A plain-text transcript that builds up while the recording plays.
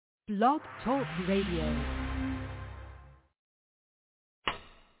Blog Talk Radio.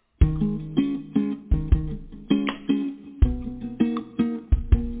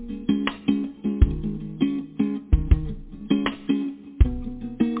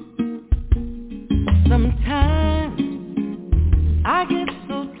 Sometimes I get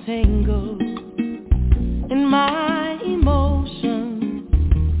so tangled in my emotions,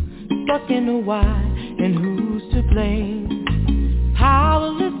 stuck in a why and who's to blame,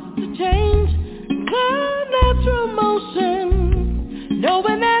 powerless to change the natural motion,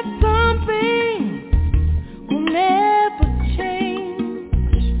 knowing that something will never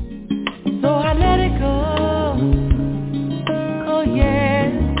change, so I let it go. Oh yeah,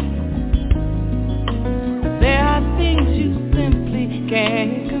 there are things you simply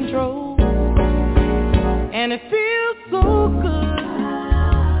can't control, and it feels so good.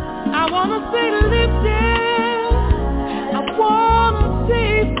 I wanna stay lifted, I wanna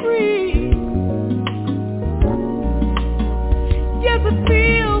stay free. Yes, it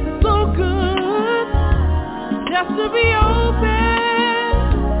feels so good just to be open,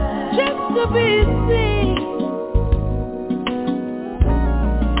 just to be seen.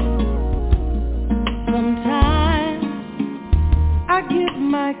 Sometimes I give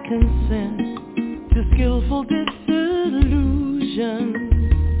my consent to skillful disillusion,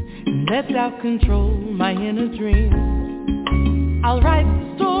 let doubt control my inner dream. I'll write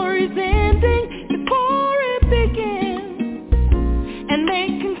the story's ending before it begins, and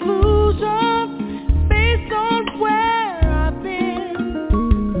make conclusions based on where I've been.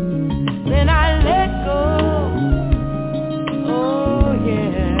 Then I let go. Oh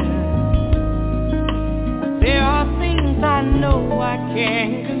yeah, there are things I know I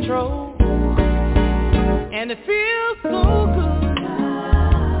can't control, and it feels so good.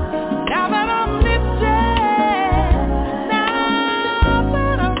 Now that I'm lifted, now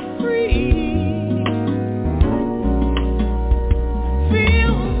that I'm free,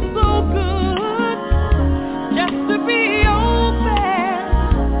 feels so good just to be open,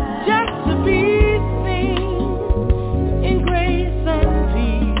 just to be seen in grace and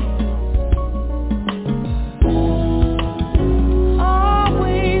peace.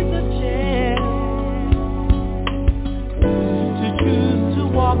 Always a chance to choose to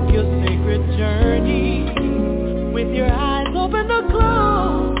walk your sacred journey with your eyes open or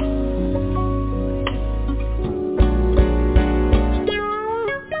closed.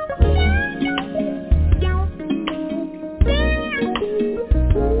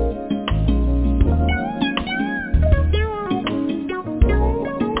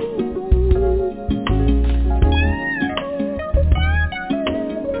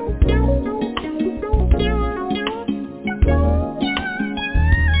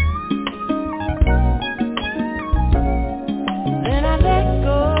 Then I let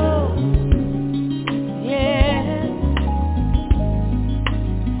go. Yeah,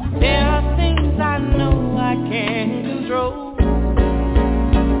 there are things I know I can't control,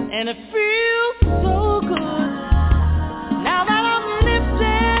 and it feels so good. Now that I'm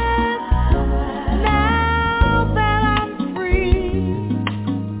lifted, now that I'm free,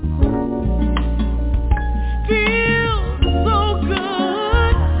 feels so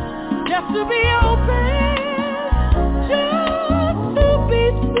good just to be open, just to be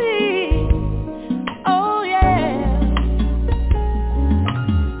seen. Oh yeah,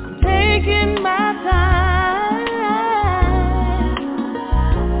 taking my time,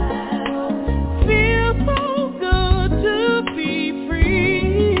 feels so good to be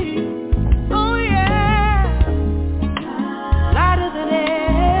free. Oh yeah, lighter than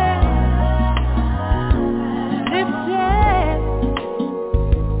air, lifted,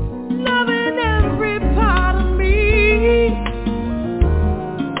 loving every part of me,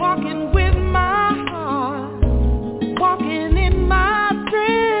 walking with my heart, walking in my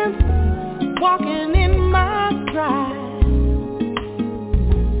strength, walking in my stride,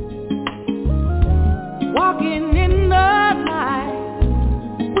 walking in the light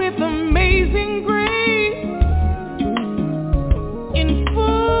with amazing grace in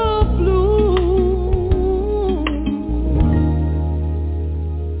full bloom.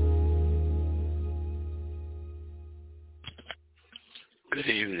 Good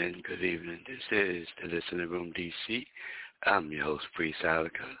evening, good evening. This is the Listening Room DC. I'm your host, Priest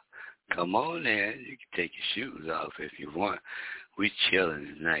Ilika. Come on in. You can take your shoes off if you want. We chilling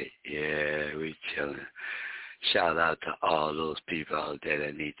tonight. Yeah, we chilling. Shout out to all those people out there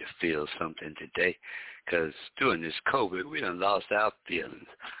that need to feel something today, because during this COVID, we done lost our feelings.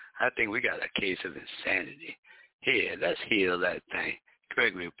 I think we got a case of insanity. Here, let's heal that thing.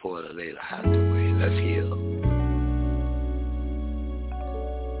 Gregory Porter laid a Hathaway. Let's heal.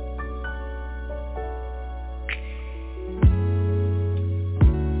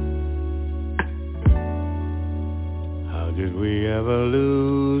 ever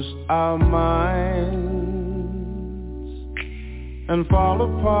lose our minds and fall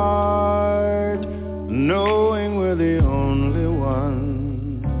apart, knowing we're the only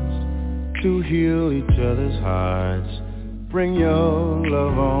ones to heal each other's hearts. Bring your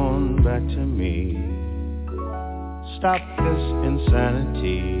love on back to me. Stop this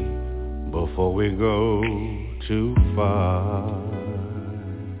insanity before we go too far.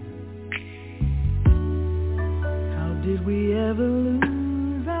 How did we ever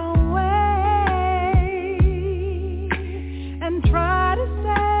lose our way and try to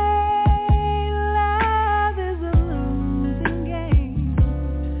say love is a losing game?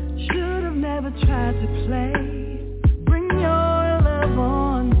 Should have never tried to play. Bring your love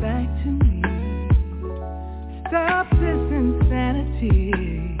on back to me. Stop this insanity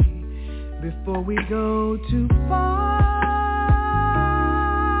before we go too far.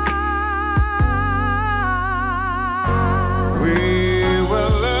 We were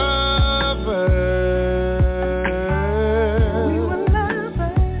lovers,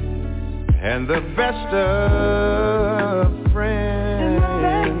 and the best of friends,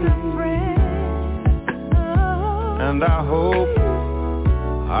 and I hope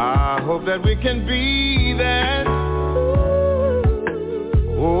that we can be that.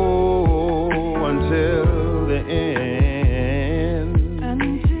 Oh, until the end.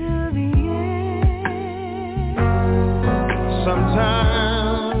 Until the end.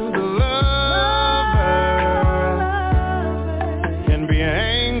 Sometimes the lover can be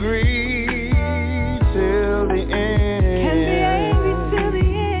angry till the end. Can be angry till the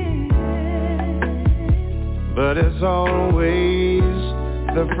end. But it's always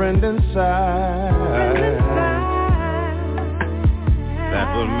the friend inside that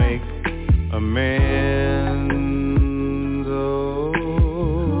will make amends. Oh,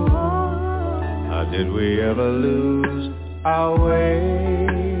 how did we ever lose our way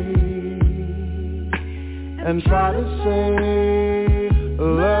and try to say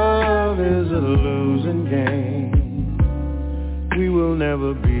love is a losing game? We will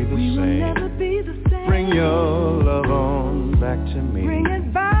never be the same. Bring your love on back to me. Bring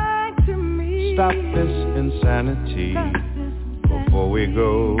it back to me. Stop this insanity before we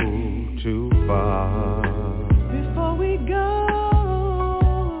go too far. Before we go.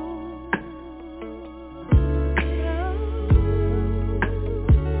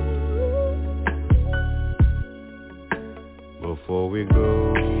 Before we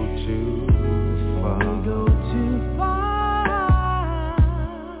go too far. Before we go too far.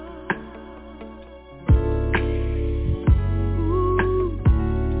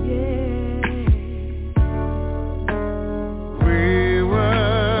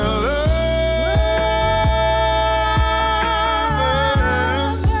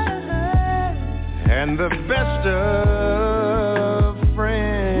 The best of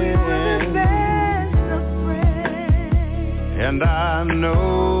friends. We were the best of friends. And I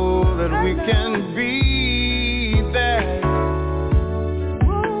know that we can be that.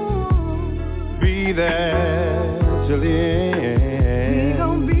 Be that till the end. We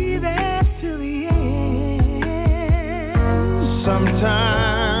gon' be there till the end.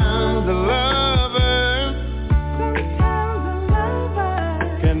 Sometimes the lover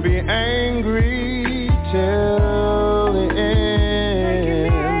can be angry till the end.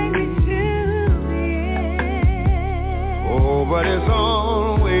 Oh, but it's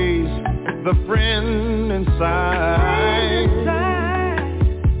always the friend inside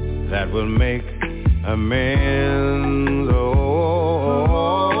that will make amends. Oh,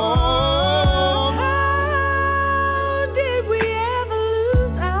 how did we ever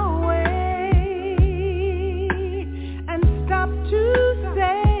lose our way and stop to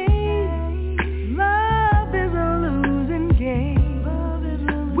say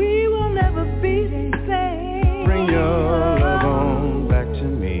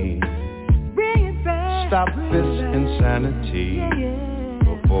stop this insanity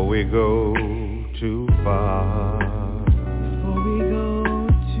before we go too far. Before we go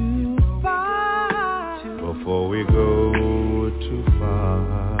too far. Before we go too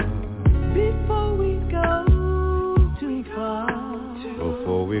far. Before we go too far.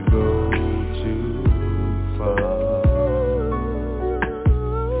 Before we go too far.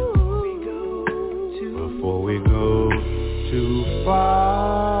 Before we go too far.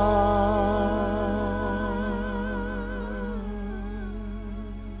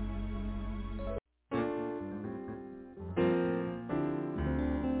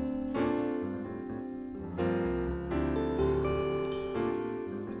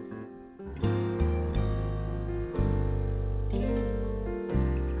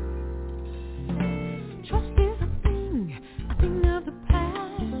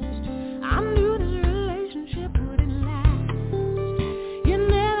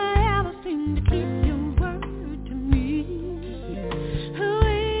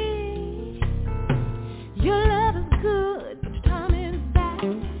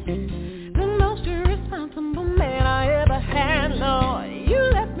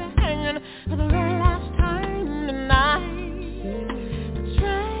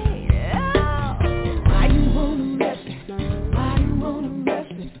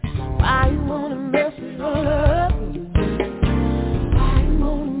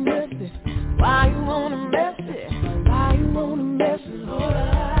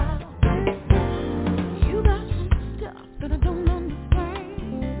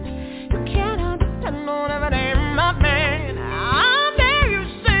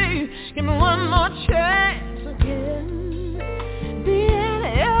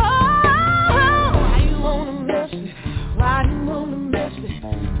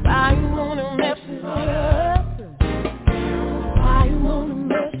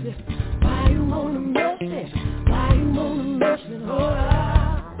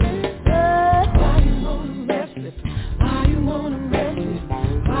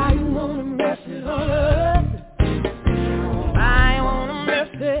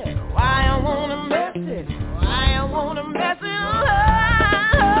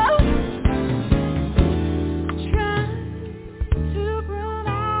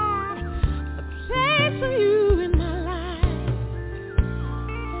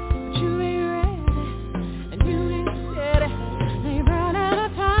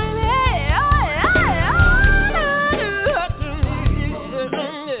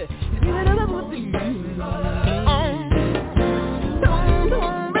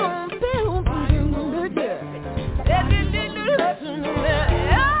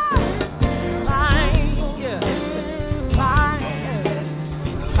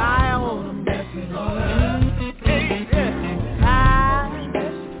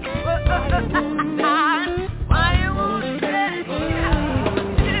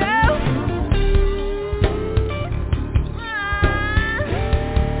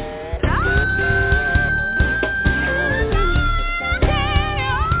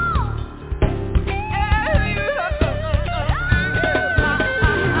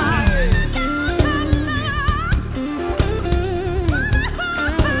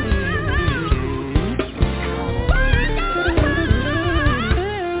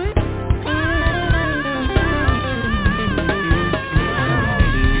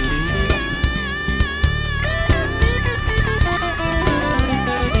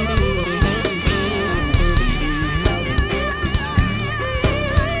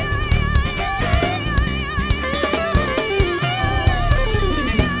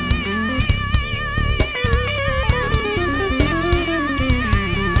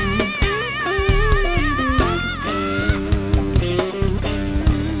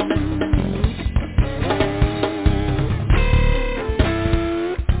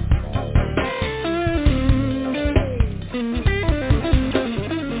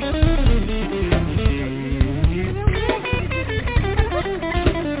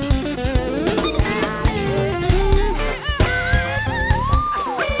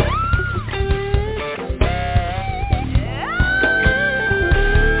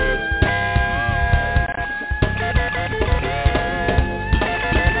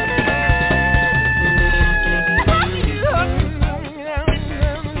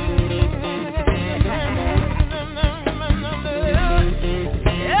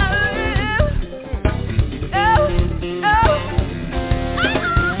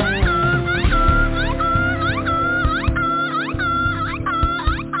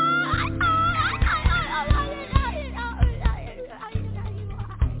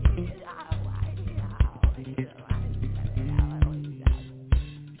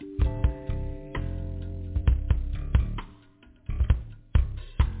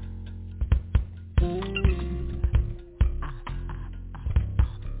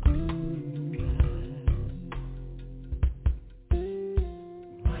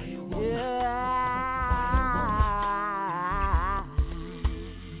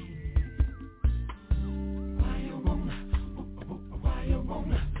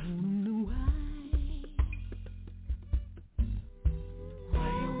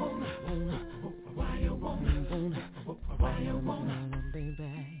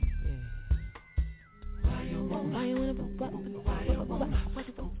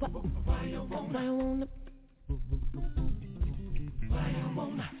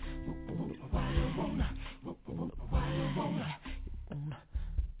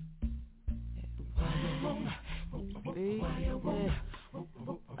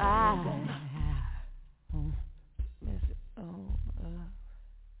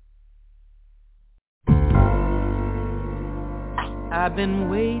 I've been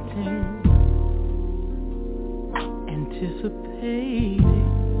waiting, anticipating,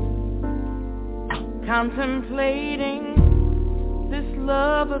 contemplating this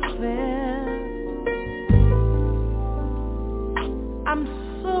love affair. I'm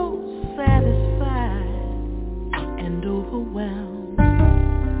so satisfied and overwhelmed,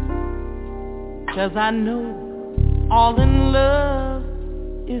 'cause I know all in love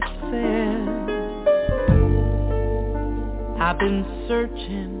is fair. I've been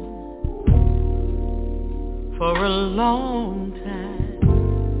searching for a long time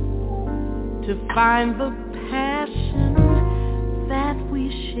to find the passion that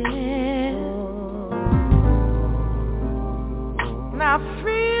we share. And I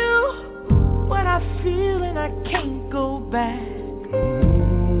feel what I feel and I can't go back.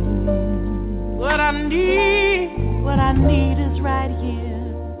 What I need is right here.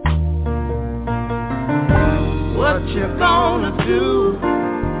 What you gonna do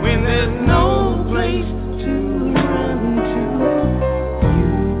when there's no place to run to?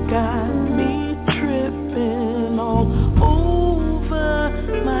 You got me tripping all over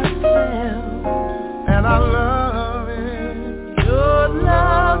myself, and I love it. Your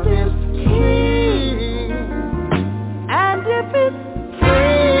love is king, and if it's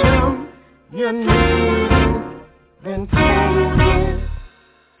freedom you need, then take it.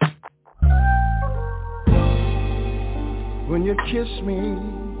 When you kiss me,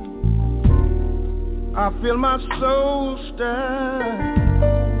 I feel my soul stir.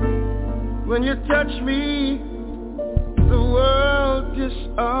 When you touch me, the world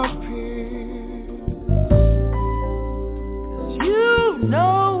disappears. 'Cause you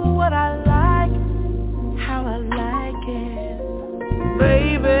know what I like, how I like it,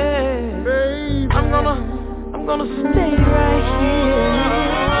 baby. I'm gonna stay right here.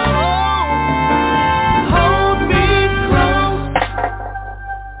 Hold me close,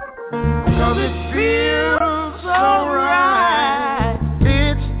 'cause it feels so right.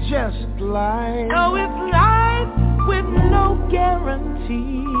 It's just life. No, it's life with no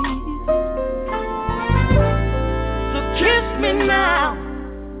guarantees. So kiss me now,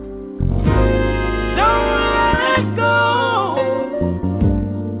 don't let go.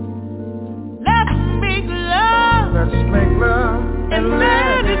 Let's make love and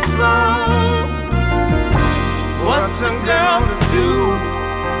let it flow. What's a girl to do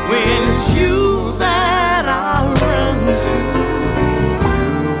when it's you that I run to?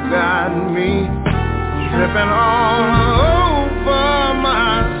 You got me tripping all over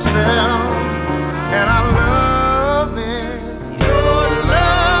myself, and I love it. Your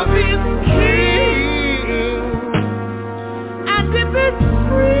love is king, and if it's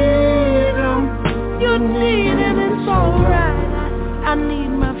freedom you need, and it's alright, I need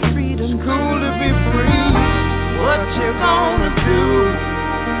my freedom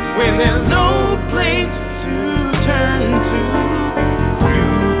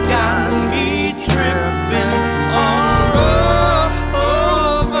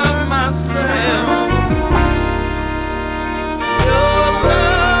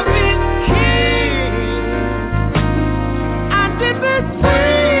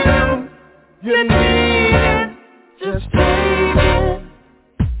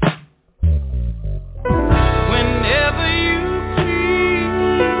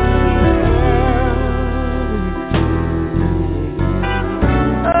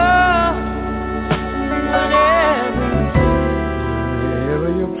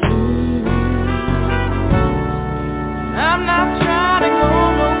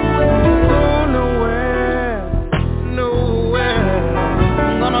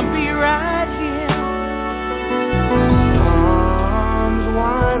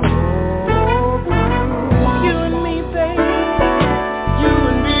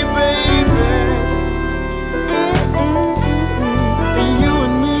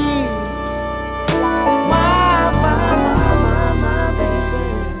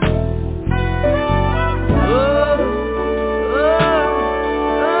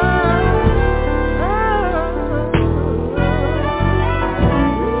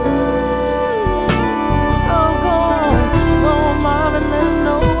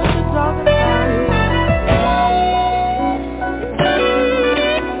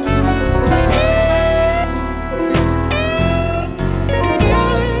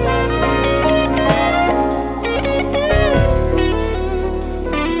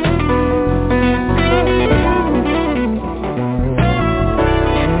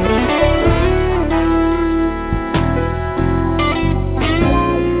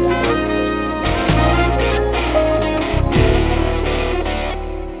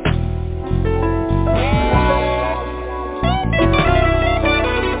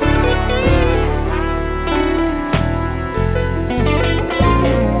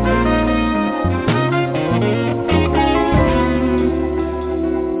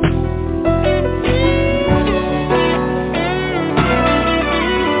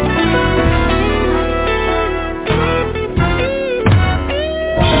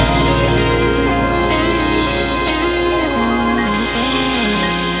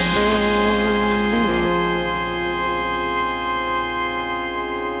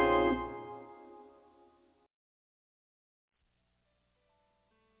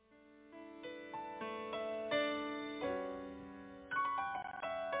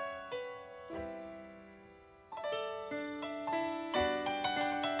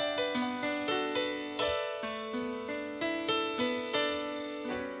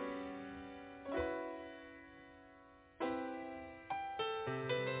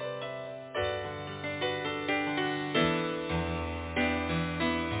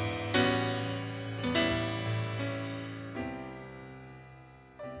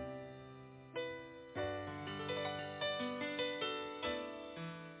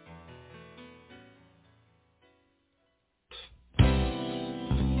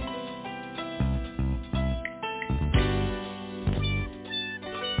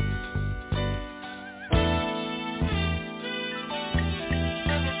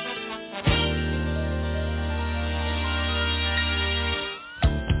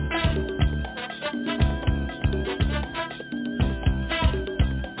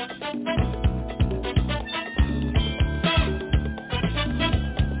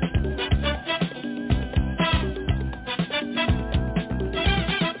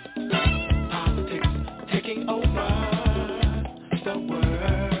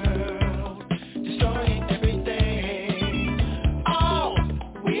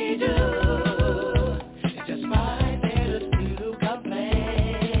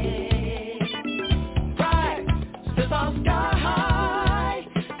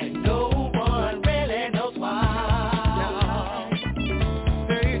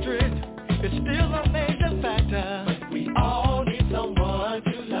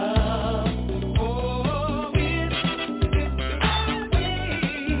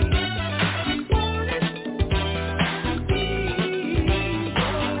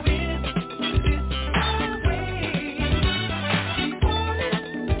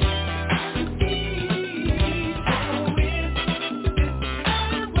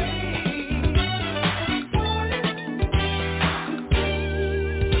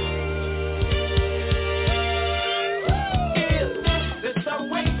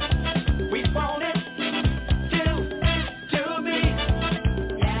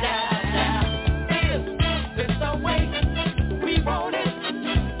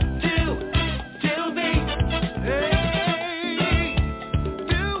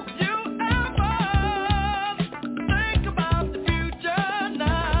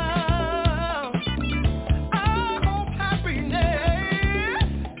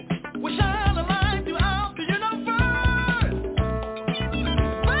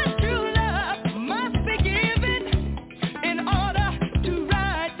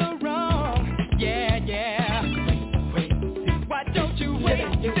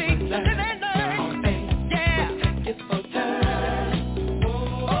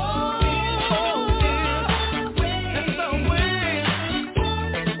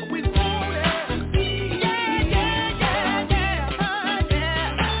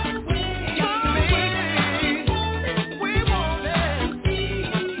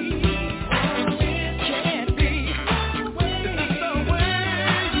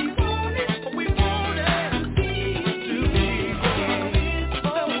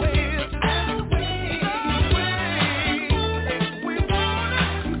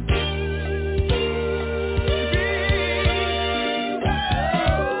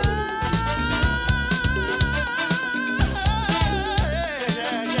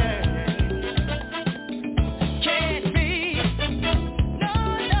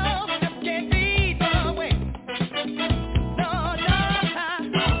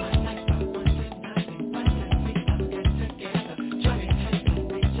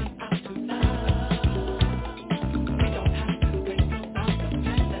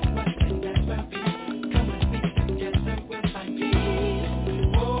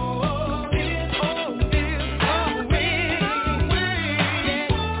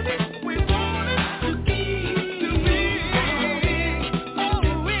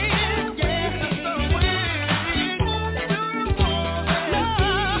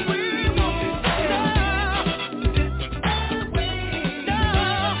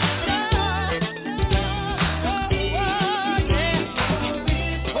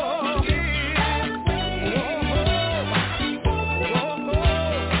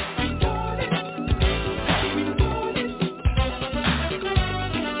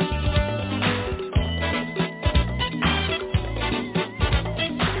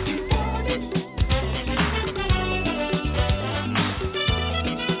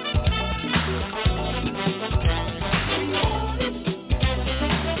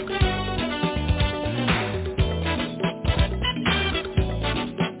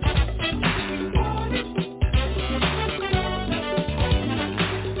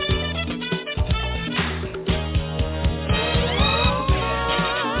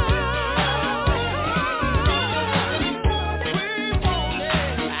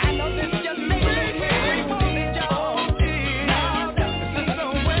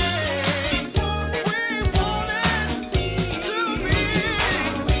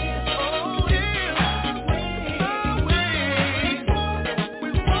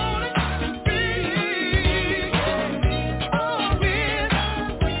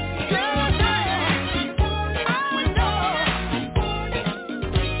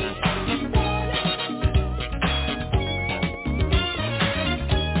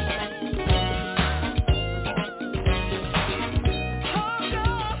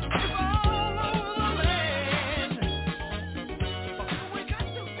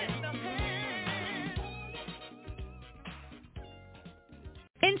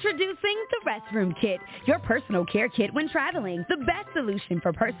Introducing the Restroom Kit, your personal care kit when traveling. The best solution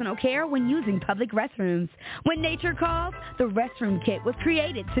for personal care when using public restrooms. When nature calls, the Restroom Kit was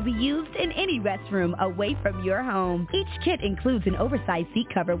created to be used in any restroom away from your home. Each kit includes an oversized seat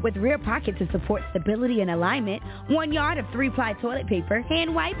cover with rear pocket to support stability and alignment, 1 yard of 3-ply toilet paper,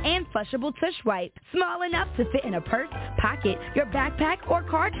 hand wipe, and flushable tush wipe. Small enough to fit in a purse, pocket, your backpack, or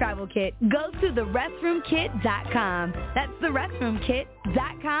car travel kit. Go to therestroomkit.com. That's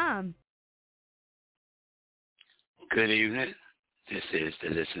therestroomkit.com. Good evening. This is the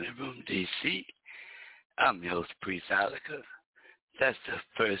Listening Room DC. I'm your host, Priest Ilika. That's the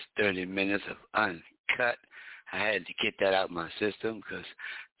first 30 minutes of Uncut. I had to get that out of my system because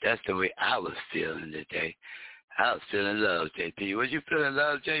that's the way I was feeling today. I was feeling love, JP. Was you feeling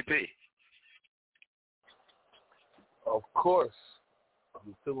love, JP? Of course.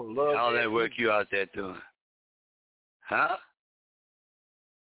 I'm feeling love. All that work you out there doing. Huh?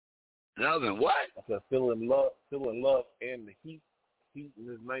 Love and what? I said feeling love and the heat. Heat in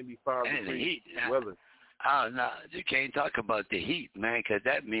this 95 and degree the heat. weather. Oh, no, you can't talk about the heat, man, because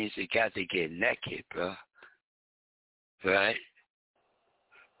that means you got to get naked, bro. Right?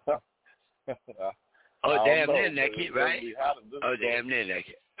 Oh, damn near naked, right? Oh, damn near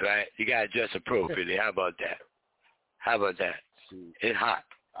naked, right? You got to dress appropriately. How about that? How about that? It's hot.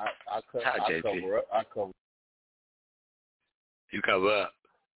 I cover up. I cover. You cover up.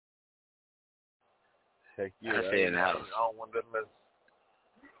 Heck yeah. I stay in the house. I don't want that mess.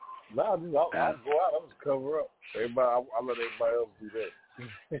 No, I'll go out. I'll just cover up. Everybody, I'll let everybody else do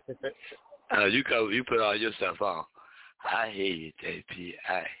that. You put all your stuff on. I hear you, JP.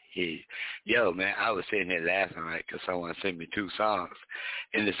 I hear you. Yo, man, I was sitting here laughing, right, because someone sent me 2 songs.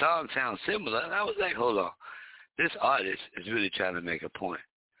 And the songs sound similar. And I was like, hold on. This artist is really trying to make a point.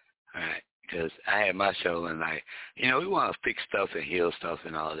 All right. Because I had my show and, like, we want to fix stuff and heal stuff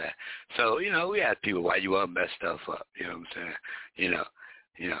and all that. So, we ask people, why you want to mess stuff up? You know what I'm saying?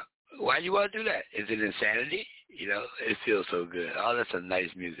 Why you want to do that? Is it insanity? It feels so good. Oh, that's some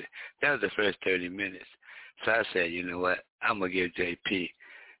nice music. That was the first 30 minutes. So I said, you know what? I'm going to give JP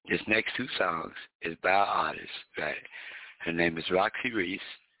this next 2 songs is by an artist, right? Her name is Roxy Reese,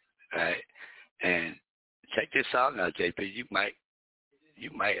 right? And check this song out, JP. You might,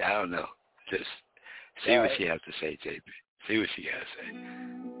 I don't know. Just see what she has to say, JP. See what she has to say.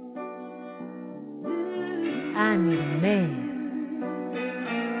 I need a man.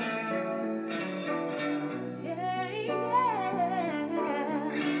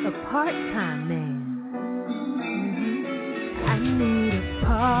 A part-time man. I need a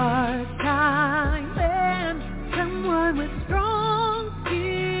part-time man. Someone with strong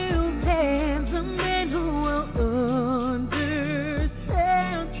skills, hands, a man who will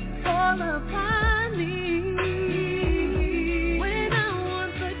understand all of my needs. When I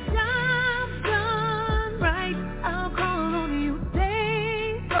want the job done right, I'll call on you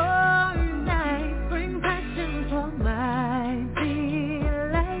day or night. Bring passion for my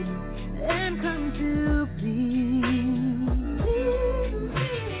delight and come to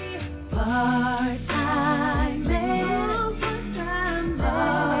part-time man,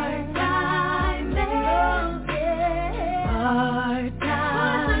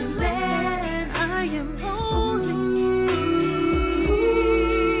 part-time man, I am calling you.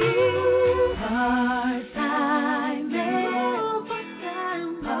 Part-time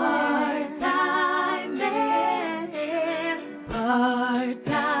man,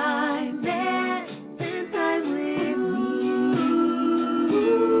 part-time man, spend time with me.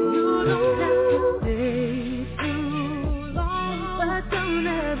 You don't have to stay too long, but don't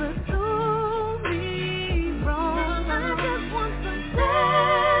ever do me wrong. I just want some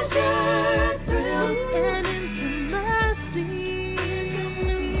pleasure, thrill, and intimacy.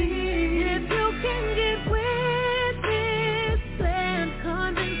 If you can get with this plan,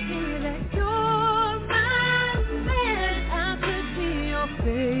 convince me that you're my man. I could be your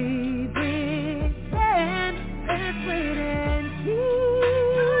favorite band. Let's wait and see.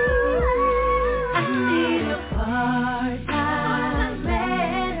 I need a part-time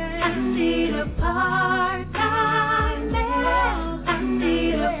man. I need a part-time man. I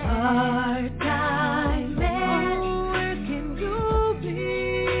need a part-time man. Where can you be?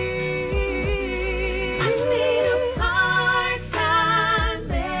 I need a part-time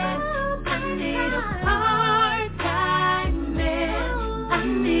man. I need a part-time man. I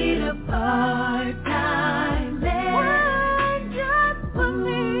need a part-time man. Just for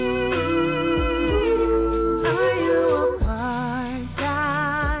me. Are you a part-time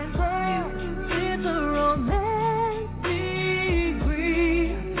man with a romantic degree?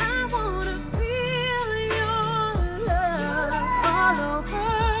 I wanna feel your love all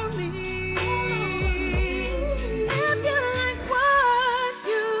over me. If you like what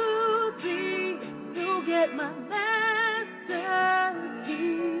you see, you'll get my masterpiece.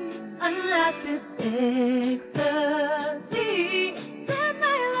 Unlock this ecstasy, set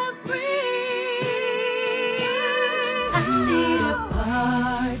my love free. I need a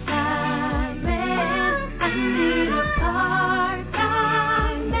part-time man. I need a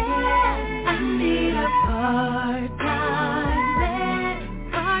part-time man. I need a part-time man.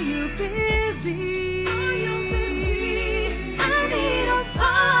 Are you busy? I need a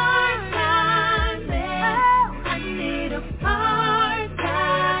part-time man. I need a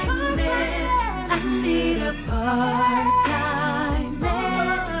part-time man. I need a part-time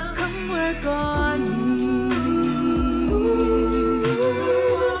man. Come work on me.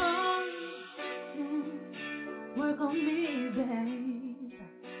 Work on me, babe.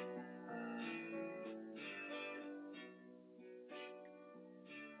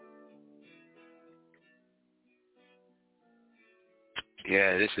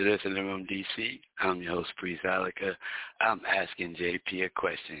 Yeah, this is Listening Room DC. I'm your host, Priest Ilika. I'm asking JP a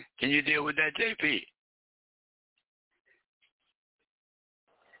question. Can you deal with that, JP?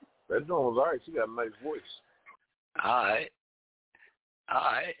 That joint was all right. She got a nice voice. All right.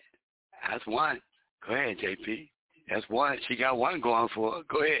 That's one. Go ahead, JP. That's one. She got one going for her.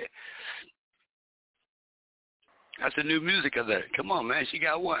 Go ahead. That's the new music of that. Come on, man. She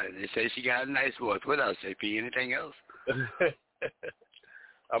got one. They say she got a nice voice. What else, JP? Anything else?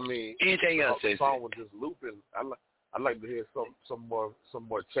 I mean, anything else? The song was just looping. I'd like to hear some more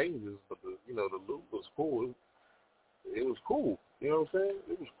changes, but the loop was cool. It was cool. You know what I'm saying?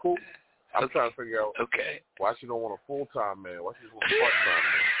 It was cool. I'm trying to figure out why she don't want a full-time man. Why she just want a part-time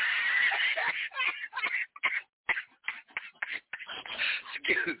man.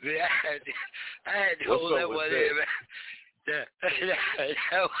 I had to hold that one in. That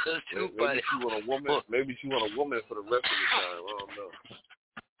was too funny. Maybe she want a woman for the rest of the time.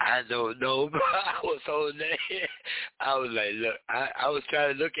 I don't know, bro. I was holding that in. I was like, look, I was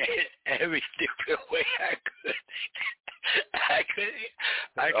trying to look at it every different way I could. I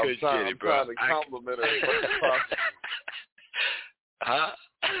couldn't get it, bro. I'm trying to compliment her as much as possible. Huh?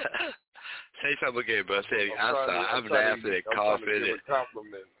 Say something again, bro. I'm laughing and coughing.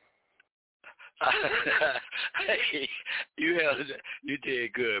 Hey, you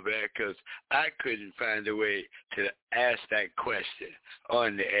did good, man, because I couldn't find a way to ask that question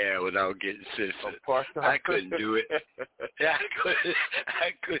on the air without getting censored. I couldn't do it.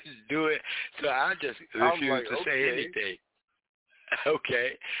 I couldn't do it, so I just refused to say anything.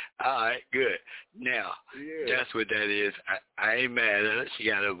 Okay. All right, good. Now, that's what that is. I ain't mad at her. She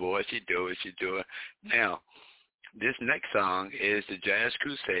got her voice. She do what she doing. Now, this next song is the Jazz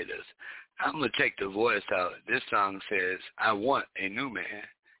Crusaders. I'm going to take the voice out. This song says, I Want a New Man.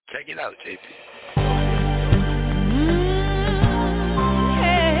 Check it out, JP.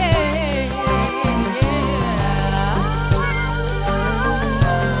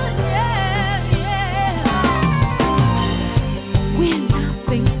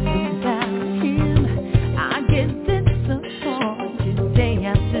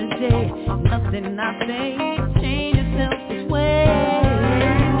 Nothing I say change itself this way.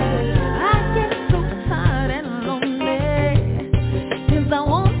 I get so tired and lonely, 'cause I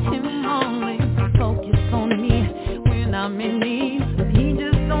want him only to focus on me when I'm in need. He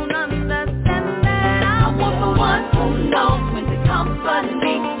just don't understand that I want the one who knows when to comfort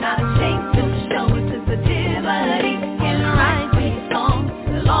me, not ashamed to show his sensitivity. Can write these songs,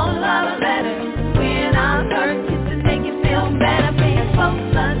 a long love letter. When I'm hurt, just to make it feel better, paying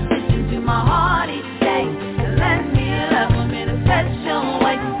close attention to my heart each day, to let me love him in a special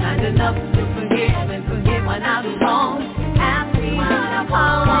way, kind enough to forgive and forget when I do wrong. Ask me what I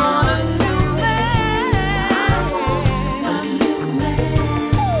want a new man. I want a new man.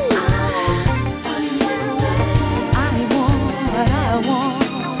 I want what I want.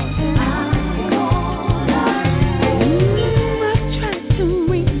 I've tried to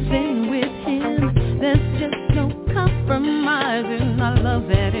reason with him. There's just no compromising. I love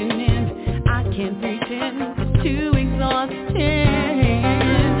that in him. I can't pretend, it's too exhausting.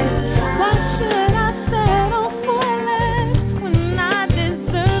 Why should I settle for less when I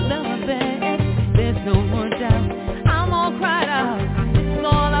deserve the best? There's no more doubt, I'm all cried out. It's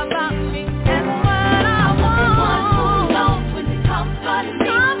all about me, that's what I want. One who knows when to comfort me,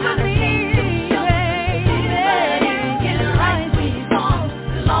 how to take to show sensitivity. Can write these songs,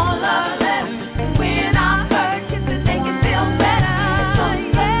 long love letters. When I'm hurt, just to make it feel better.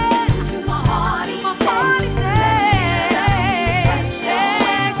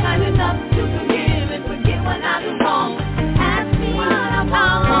 Kind enough to forgive and forget when I do wrong. Ask me what I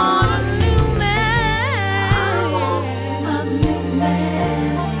want a new man. I want a new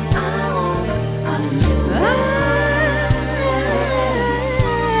man. I want a new man.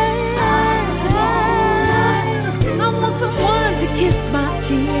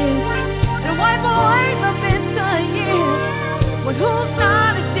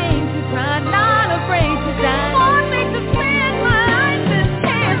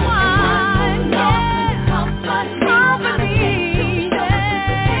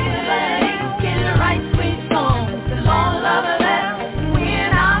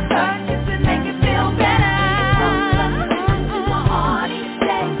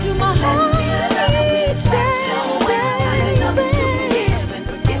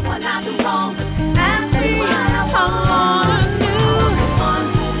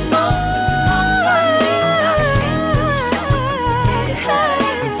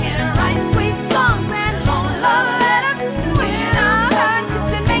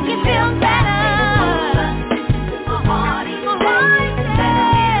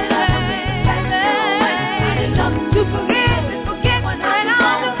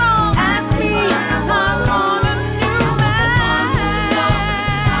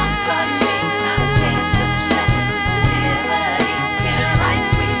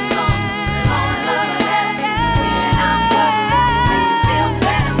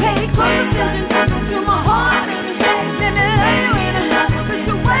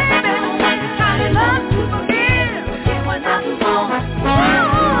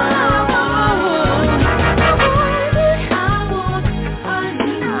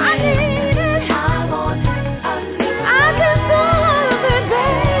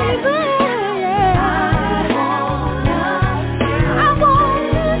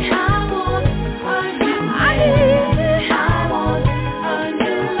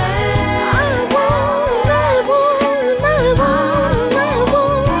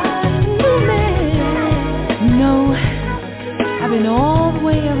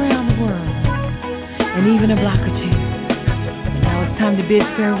 bid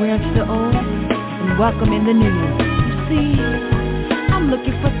farewell to the old and welcome in the new. You see, I'm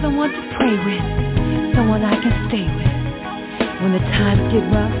looking for someone to pray with, someone I can stay with when the times get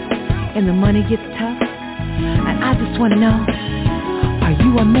rough and the money gets tough. And I just want to know, are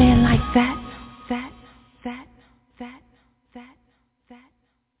you a man like that?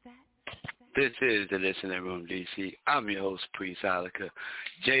 This is the Listening Room, DC. I'm your host, Priest Ilika.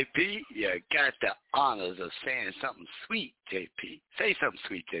 JP, you got the honors of saying something sweet, JP. Say something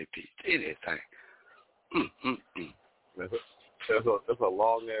sweet, JP. Anything. That's a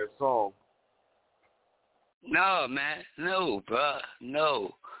long-ass song. No, man. No, bruh.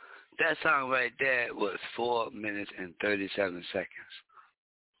 No. That song right there was 4 minutes and 37 seconds.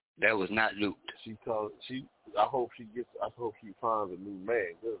 That was not looped. I hope she finds a new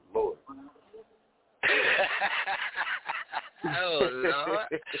man. Good Lord. Oh,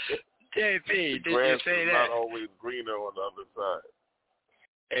 Lord. JP, did you say that? Not always greener on the other side.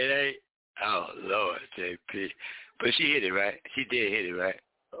 It ain't? Oh, Lord, JP. But she hit it, right? She did hit it, right?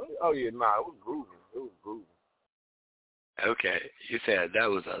 Oh yeah, nah, it was grooving. Okay. You said that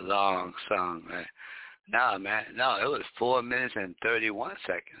was a long song, man. Nah, man. No, it was 4 minutes and 31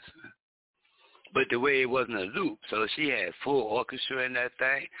 seconds, man. But the way it wasn't a loop, so she had full orchestra in that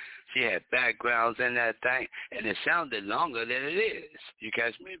thing. She had backgrounds in that thing, and it sounded longer than it is. You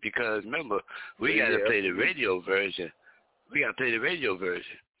catch me? Because remember, we got to play the radio version.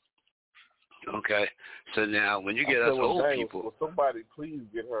 Okay? So now, when you get us old people... Will somebody please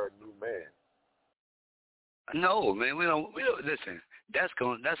get her a new man? No, man, we don't listen, that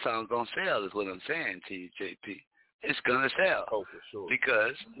song gonna sell is what I'm saying to you, JP. It's gonna sell. Oh, for sure.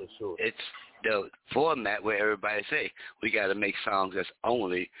 Because it's the format where everybody say, we got to make songs that's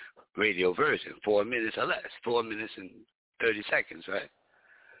only radio version, 4 minutes or less, 4 minutes and 30 seconds, right?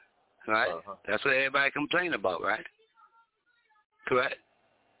 Right? Uh-huh. That's what everybody complain about, right? Correct?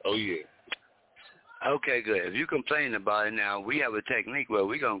 Oh, yeah. Okay, good. If you complain about it now, we have a technique where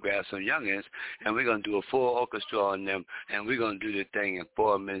we're going to grab some youngins and we're going to do a full orchestra on them, and we're going to do the thing in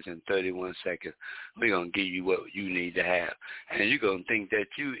 4 minutes and 31 seconds. We're going to give you what you need to have. And you're going to think that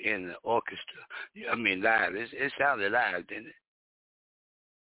you in the orchestra. I mean, live. It sounded live, didn't it?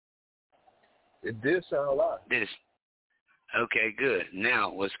 It did sound live. Okay, good.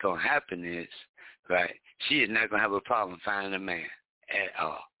 Now, what's going to happen is, right, she is not going to have a problem finding a man at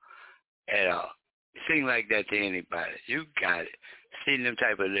all. At all. Sing like that to anybody. You got it. Sing them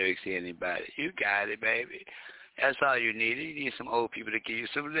type of lyrics to anybody. You got it, baby. That's all you need. You need some old people to give you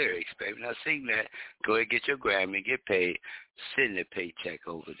some lyrics, baby. Now sing that. Go ahead, get your Grammy, get paid. Send the paycheck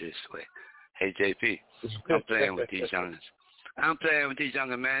over this way. Hey, JP, I'm playing with these youngins. I'm playing with these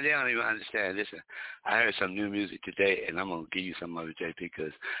younger man. They don't even understand. Listen, I heard some new music today, and I'm going to give you some of it, JP,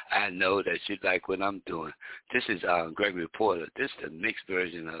 because I know that you like what I'm doing. This is Gregory Porter. This is the mixed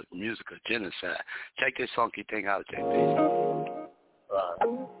version of Musical Genocide. Check this funky thing out, JP.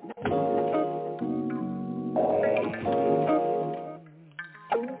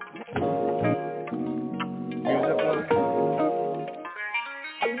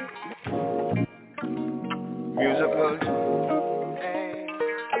 Musical.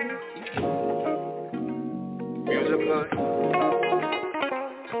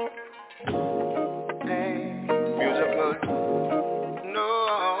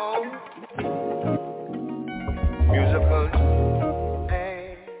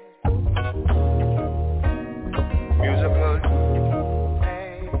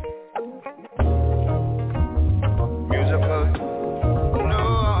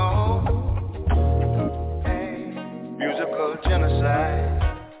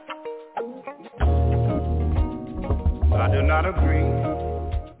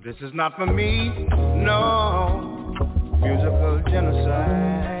 This is not for me, no, musical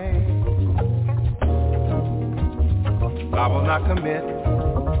genocide. I will not commit,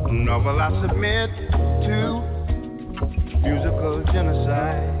 nor will I submit to musical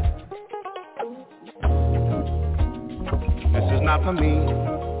genocide. This is not for me,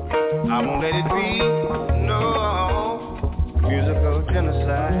 I won't let it be, no, musical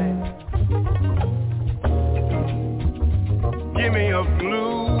genocide. Give me a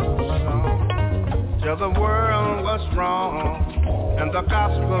blues song, tell the world what's wrong, and the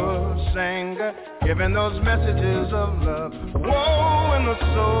gospel singer giving those messages of love. Woe in the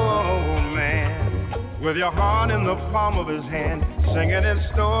soul, man, with your heart in the palm of his hand, singing his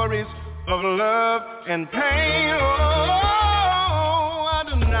stories of love and pain. Oh, I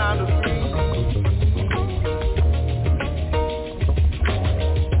do not agree.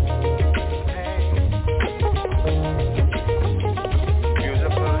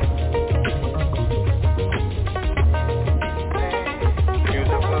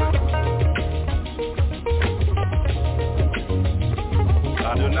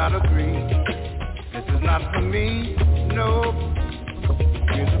 not agree. This is not for me, no.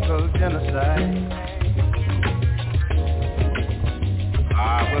 Musical genocide.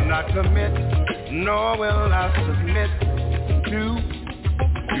 I will not commit, nor will I submit to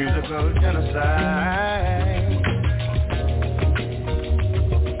musical genocide.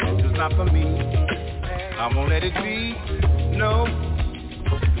 This is not for me. I won't let it be, no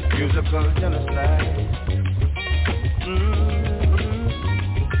musical genocide.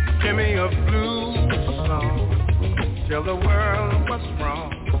 Give me a blues song, tell the world what's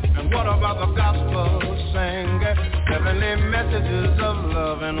wrong. And what about the gospel sing heavenly messages of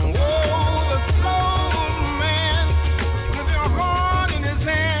love? And woe the soul man with your heart in his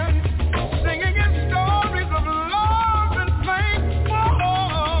hand, singing his stories of love and pain. Whoa,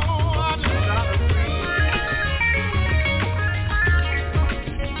 I do not agree.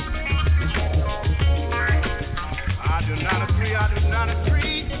 I do not agree, I do not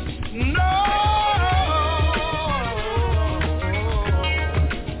agree. No.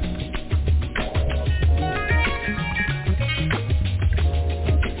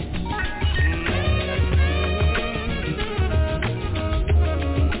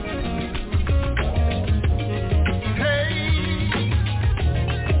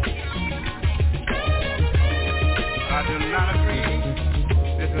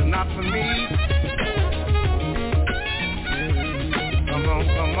 Not for me. Come on,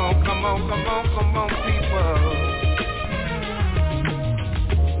 come on, come on, come on, come on, people.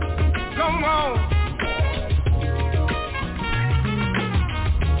 Come on.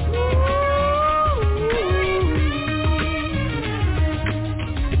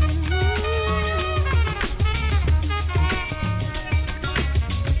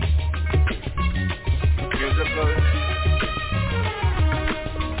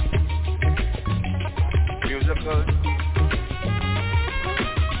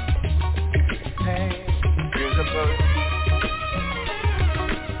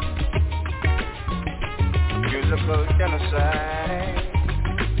 Musical genocide.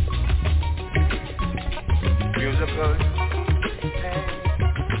 Musical.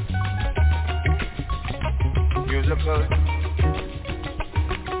 Musical.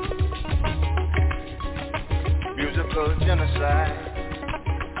 Musical genocide.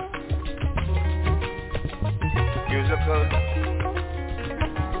 Musical.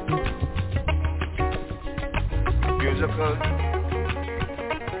 Musical.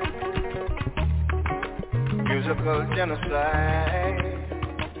 Musical genocide.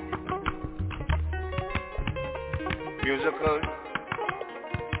 Musical.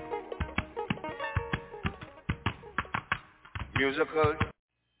 Musical.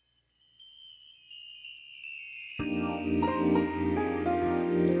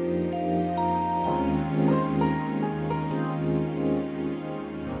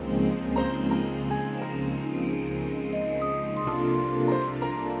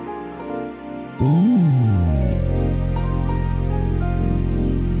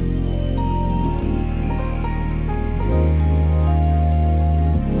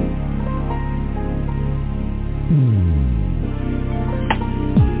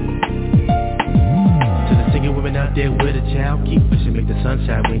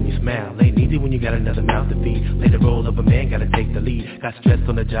 Sunshine when you smile. Ain't easy when you got another mouth to feed. Play the role of a man, gotta take the lead. Got stress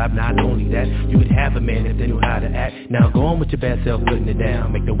on the job, not only that. You could have a man if they knew how to act. Now go on with your bad self, putting it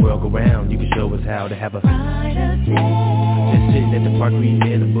down. Make the world go round. You can show us how to have a brighter day. Just sitting at the park reading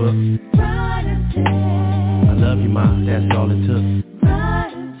in a book. Brighter day. I love you, Ma, that's all it took.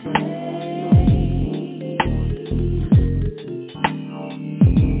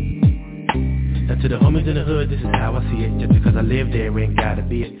 To the homies in the hood, this is how I see it. Just because I live there ain't gotta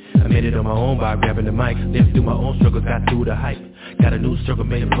be it. I made it on my own by grabbing the mic. Lived through my own struggles, got through the hype. Got a new circle,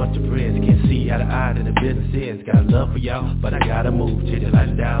 made a bunch of friends. Can't see eye to eye that the business is. Got a love for y'all, but I gotta move. Change the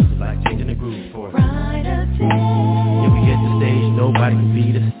lifestyle, it's like changing the groove for brighter day. Yeah, we hit the stage, nobody can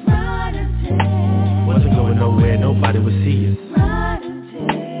beat us. Brighter day. Wasn't going nowhere, nobody would see us. Brighter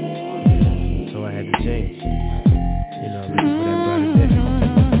day. So I had to change. You know, for that brighter day.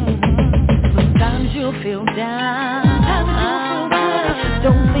 Sometimes you'll feel down.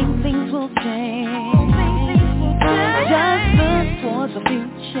 Don't think things will change. Just look towards the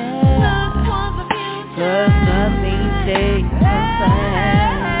future. Cause nothing stays the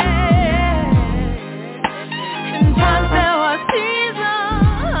same. Sometimes there are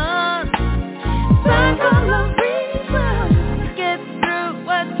seasons, cycle of reasons to get through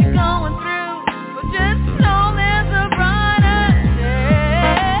what you're going through. But just know there's a brighter day.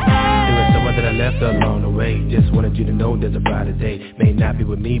 That I left along the way. play. Just wanted you to know there's a brighter day. May not be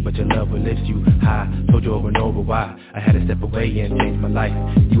with me, but your love will lift you high. Told you over and over why I had to step away and change my life.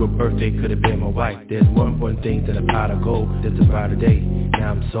 You were perfect, could have been my wife. There's more important things than a pot of gold. There's a brighter day.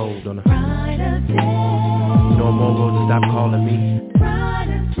 Now I'm sold on a brighter day. No more roads to stop calling me.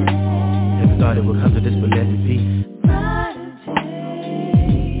 Brighter day. Never thought it would come to this, but let it be. Brighter day.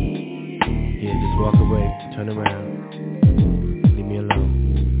 Yeah, just walk away, turn around. Leave me alone.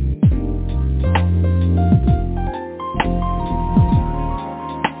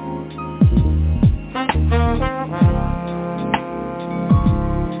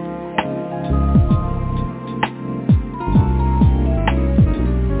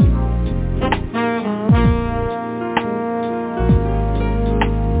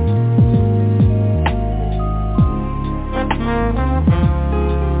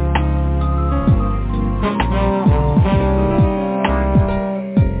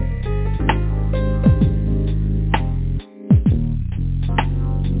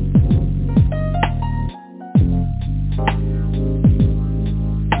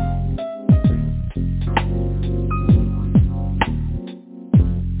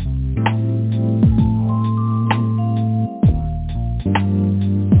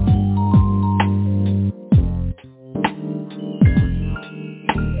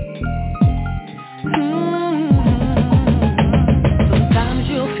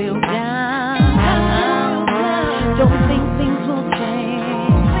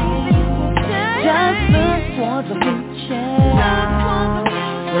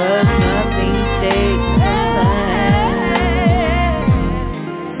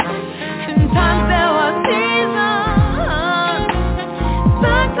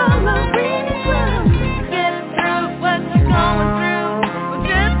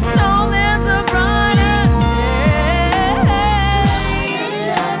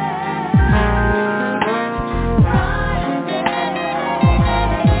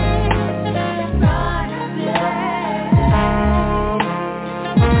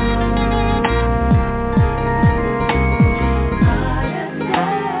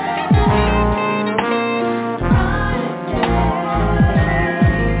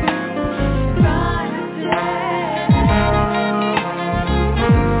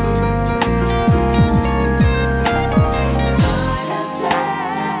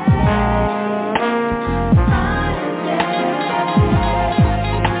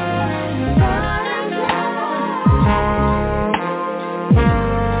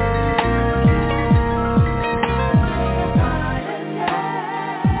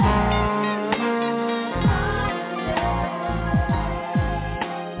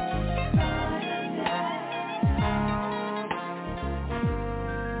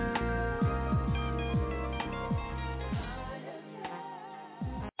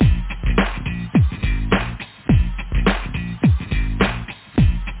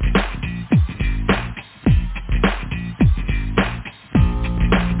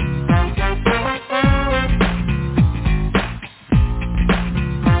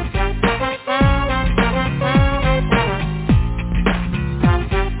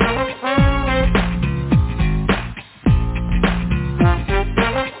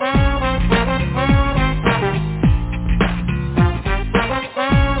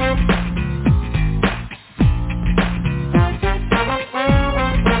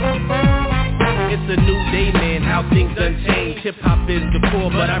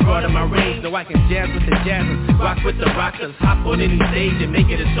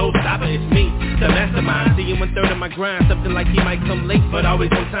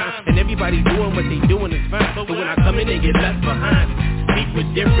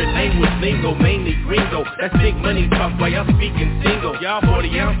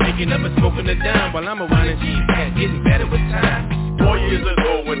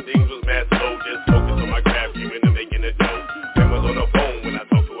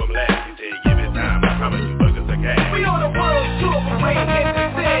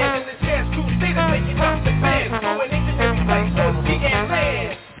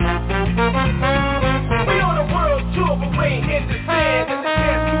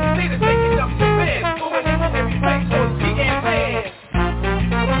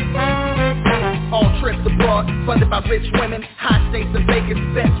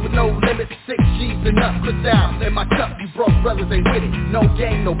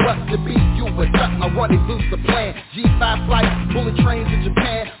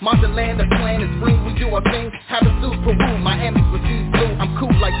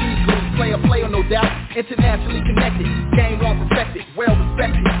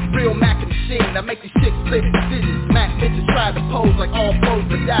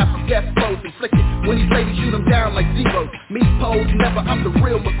 When these ladies like zero. Me pose never, I'm the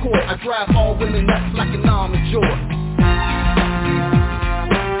real McCoy. I drive all women nuts like an almond joy.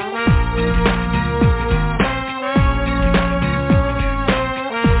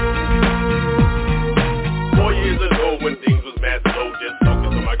 4 years ago when things was mad slow, just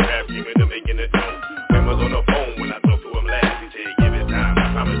focus on my craft, keeping to making it dough. When was on the phone when I talked to him last, he said give it time,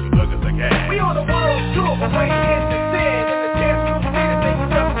 I promise you niggas a gas. We on the world tour, but right here's the sin, and the chance to see the things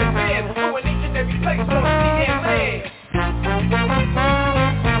just to bend, going each and every place on sea and land.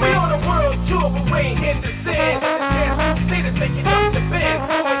 We on the world tour, but we ain't in the sin, and the chance to see the things just to bend,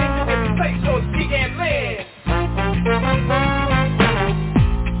 going each and every place on sea and land.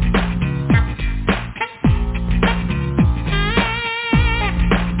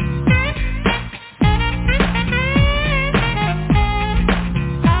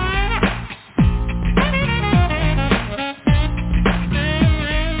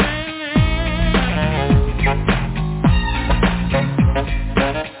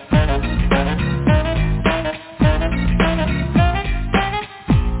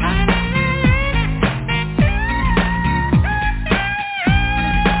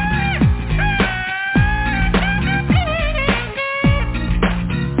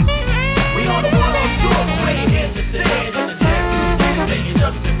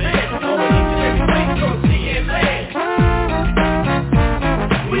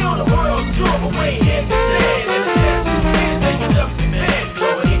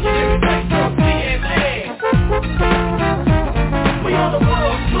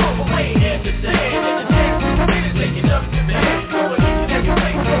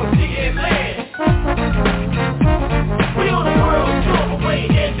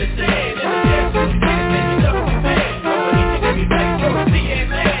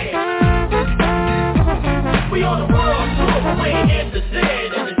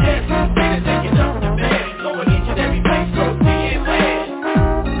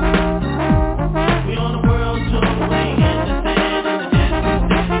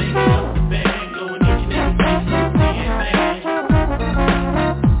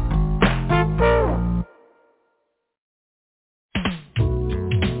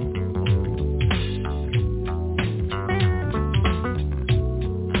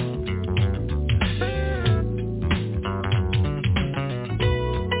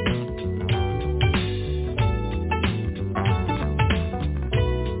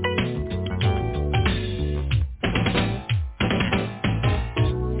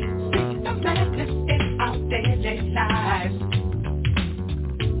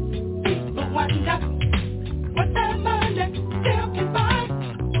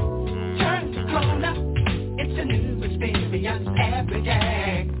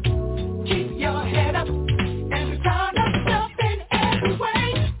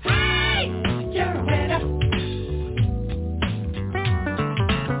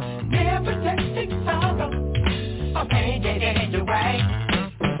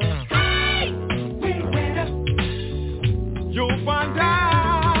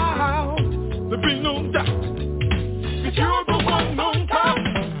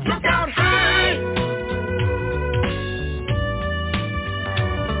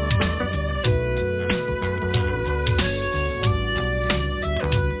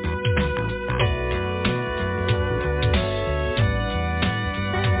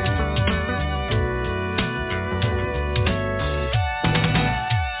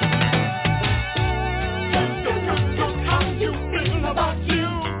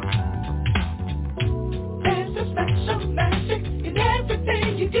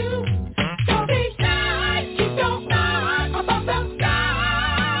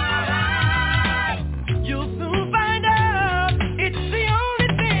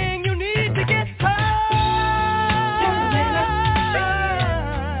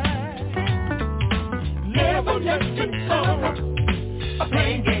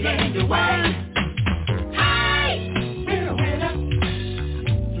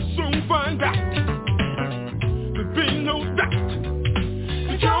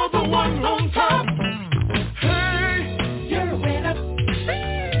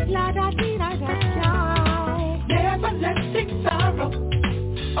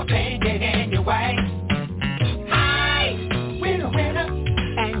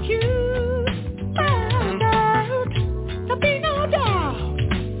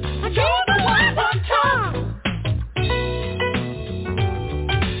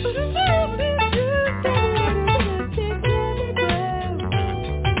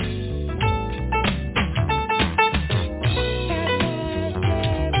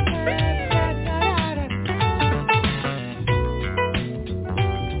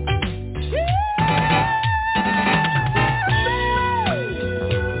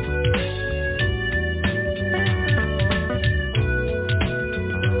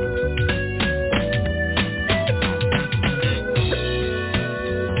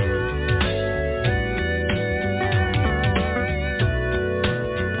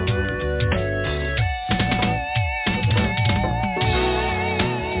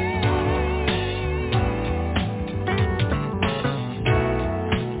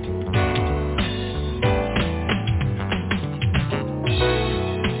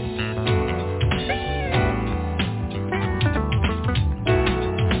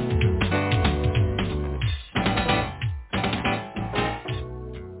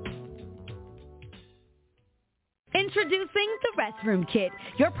 Kit,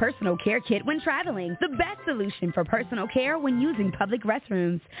 your personal care kit when traveling. The best solution for personal care when using public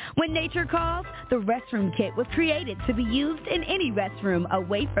restrooms. When nature calls, the restroom kit was created to be used in any restroom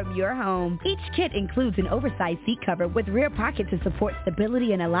away from your home. Each kit includes an oversized seat cover with rear pocket to support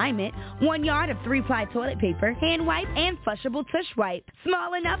stability and alignment, 1 yard of 3-ply toilet paper, hand wipe, and flushable tush wipe.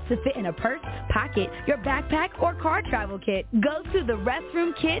 Small enough to fit in a purse, pocket, your backpack, or car travel kit. Go to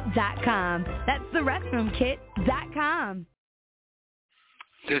therestroomkit.com. That's therestroomkit.com.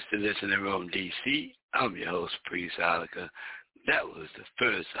 This is the Listening Room DC. I'm your host, Priest Ilika. That was the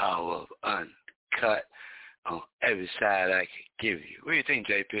first hour of Uncut on every side I could give you. What do you think,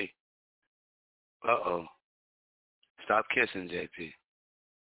 JP? Uh-oh. Stop kissing, JP.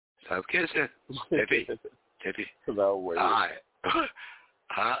 Stop kissing. JP. No way. All right.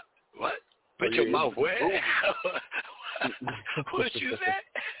 Huh? What? Put your mouth where? What you said?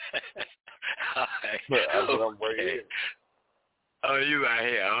 All right. I'm right here. Oh, you right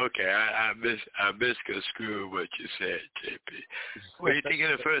here. Okay. I misconstrued what you said, JP. What do you think of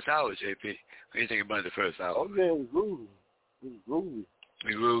the first hour, JP? What do you think about the first hour? Oh, yeah, it was groovy.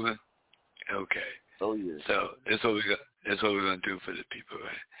 We grooving? Okay. Oh, yeah. So that's what we're gonna do for the people,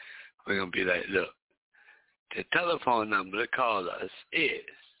 right? We're gonna be like, look, the telephone number to call us is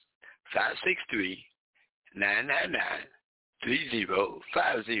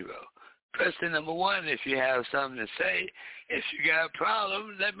 563-999-3050. Press the number 1 if you have something to say. If you got a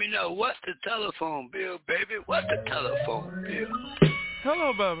problem, let me know. What's the telephone bill, baby? What's the telephone bill?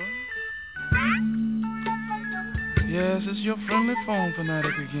 Hello, baby. Yes, it's your friendly phone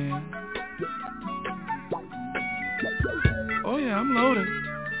fanatic again. Oh yeah, I'm loaded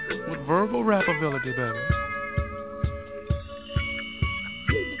with verbal rap ability, baby.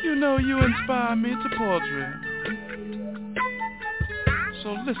 You know you inspire me to poetry. So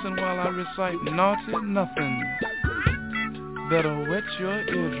listen while I recite naughty nothings that'll wet your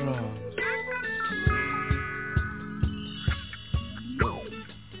eardrums.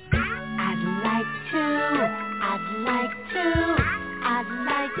 I'd like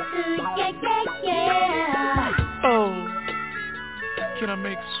to, yeah. Oh, can I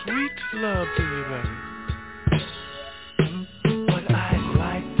make sweet love to you, baby? What I'd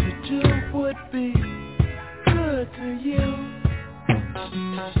like to do would be good to you.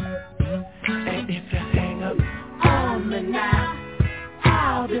 And if you hang up on me now,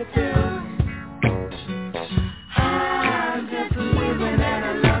 I'll be through. I'm just living and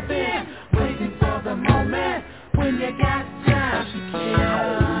I love it, waiting for the moment when you got time to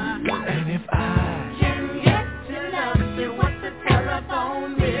kill. And if I can get to love you, what's the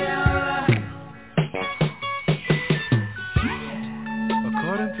telephone bill?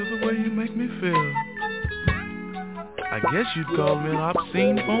 According to the way you make me feel, I guess you'd call me an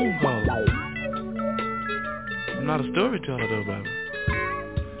obscene phone call. I'm not a storyteller though, baby.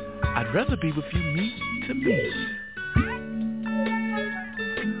 I'd rather be with you meet to meet.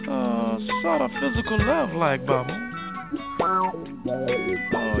 Sort of physical love like, Bubba. Oh,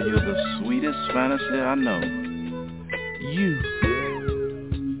 you're the sweetest fantasy I know. You.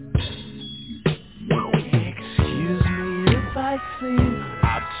 Excuse me if I seem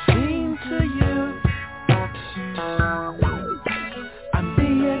obscene to you. I'm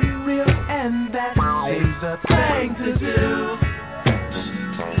being real and that seems the thing to do.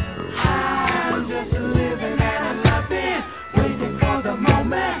 I'm just living and I'm loving, waiting for the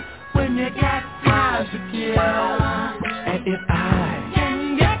moment when you got time to kill. And if I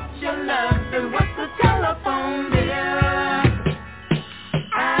can get your love, then what's the telephone bill?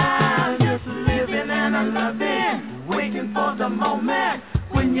 I'm just living and I'm loving, waiting for the moment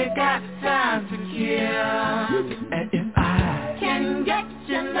when you got time to kill. And if I can get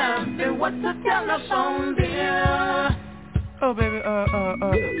your love, then what's the telephone bill? Oh baby,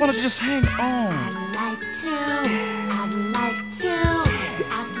 why don't you just hang on? I'd like to,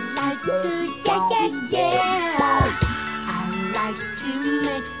 yeah. I'd like to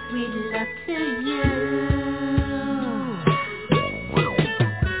make sweet love to you.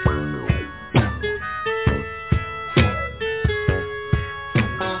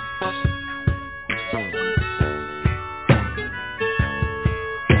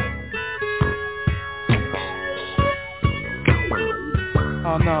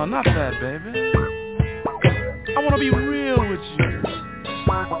 Oh no, not that, baby. I wanna be real with you.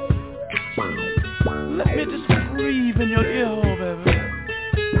 Let me just breathe in your ear hole, baby.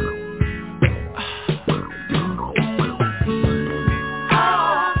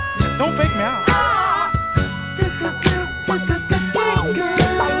 Don't fake me out.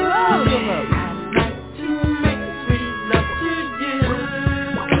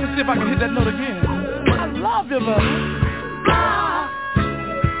 Let me see if I can hit that note again. I love you, baby.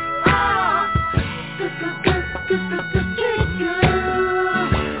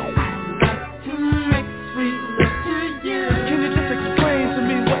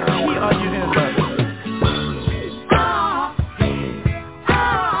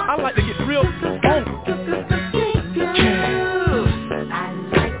 like to get real funky.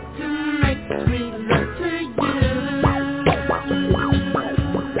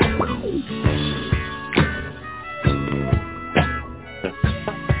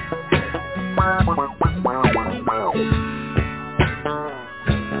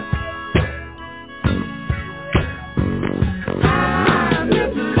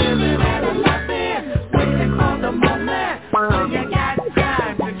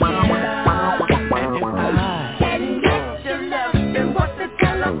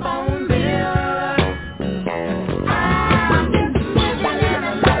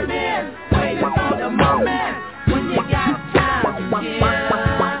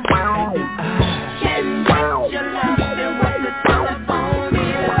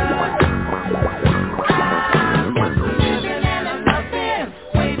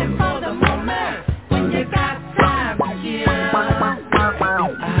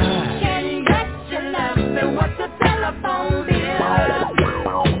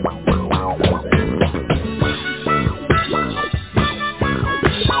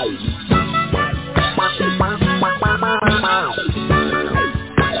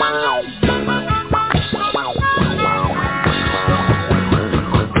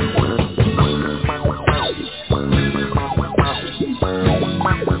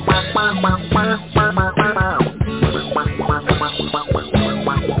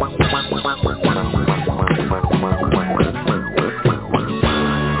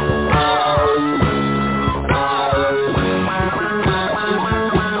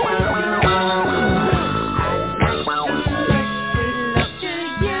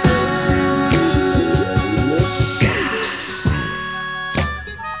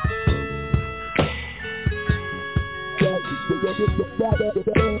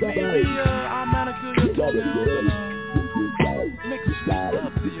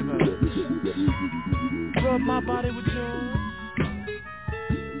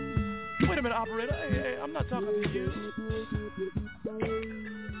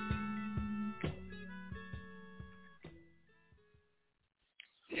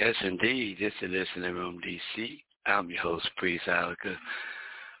 Yes, indeed. This is Listening Room DC. I'm your host, Priest Ilika.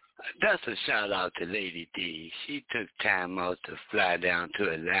 That's a shout out to Lady D. She took time out to fly down to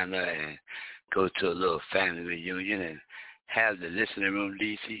Atlanta and go to a little family reunion and have the Listening Room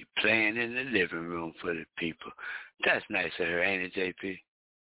DC playing in the living room for the people. That's nice of her, ain't it, JP?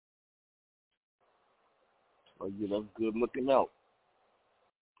 Oh, yeah, that's good looking out.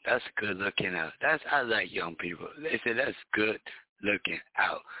 That's good looking out. I like young people. They say that's good looking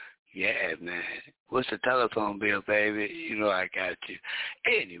out. Yeah, man. What's the telephone bill, baby? You know I got you.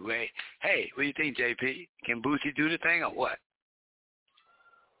 Anyway, hey, what do you think, JP? Can Boosie do the thing or what?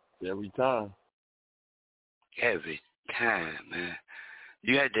 Every time. Every time, man.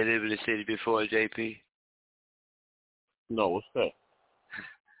 You had to live in the city before, JP? No, what's that?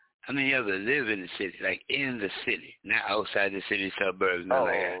 I mean, you ever live in the city, like in the city, not outside the city, suburbs, not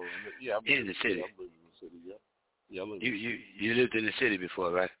like that. Yeah, in the city. I live in the city, yeah. Yeah, You lived in the city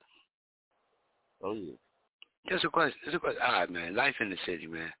before, right? Oh, yeah. Just a question. All right, man. Life in the city,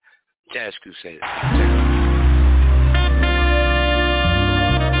 man. Jazz Crusader.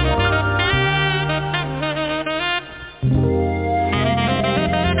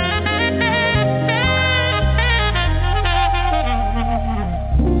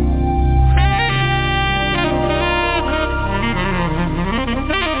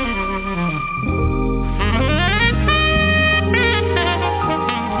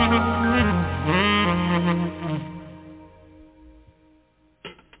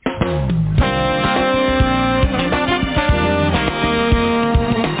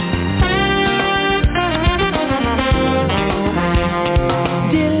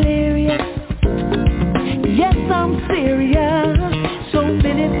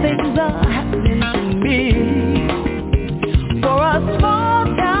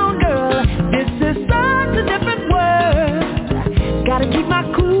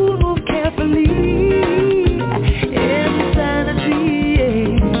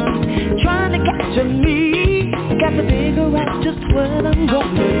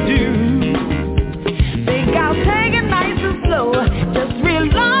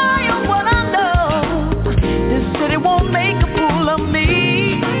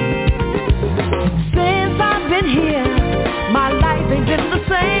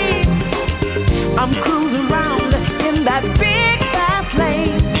 I'm cruising around in that big fast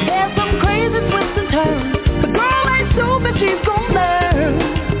lane. There's some crazy twists and turns. The girl ain't stupid, she's gonna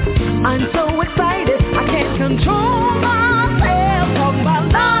learn. I'm so excited, I can't control myself. Talk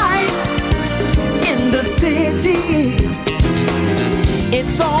about life.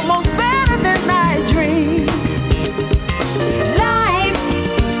 almost better than I dreamed. Life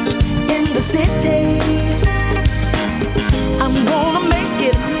in the city, I'm gonna make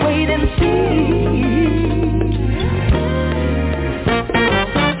it, wait and see.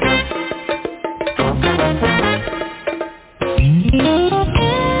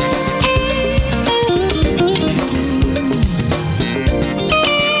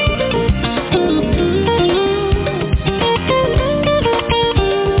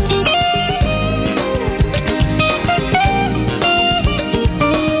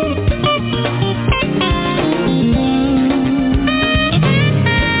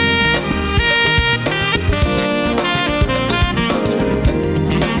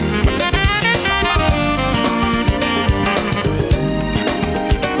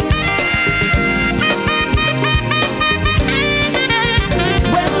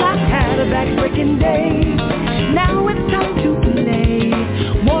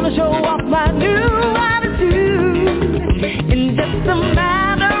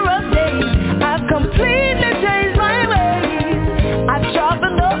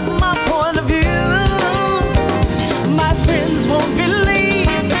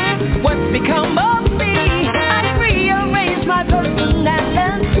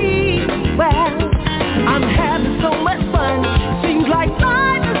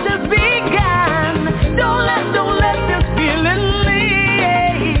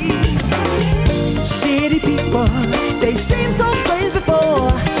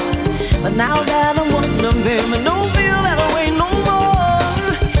 Now that I'm one of them, I don't feel that way no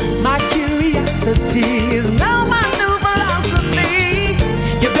more. My curiosity is now my new philosophy.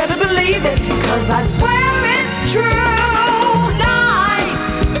 You better believe it, 'cause I swear it's true. Life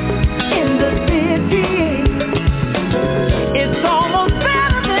in the city, it's almost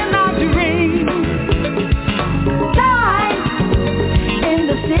better than I dreamed. Life in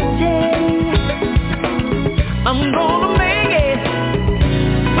the city, I'm gonna make it.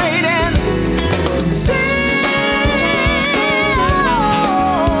 Wait and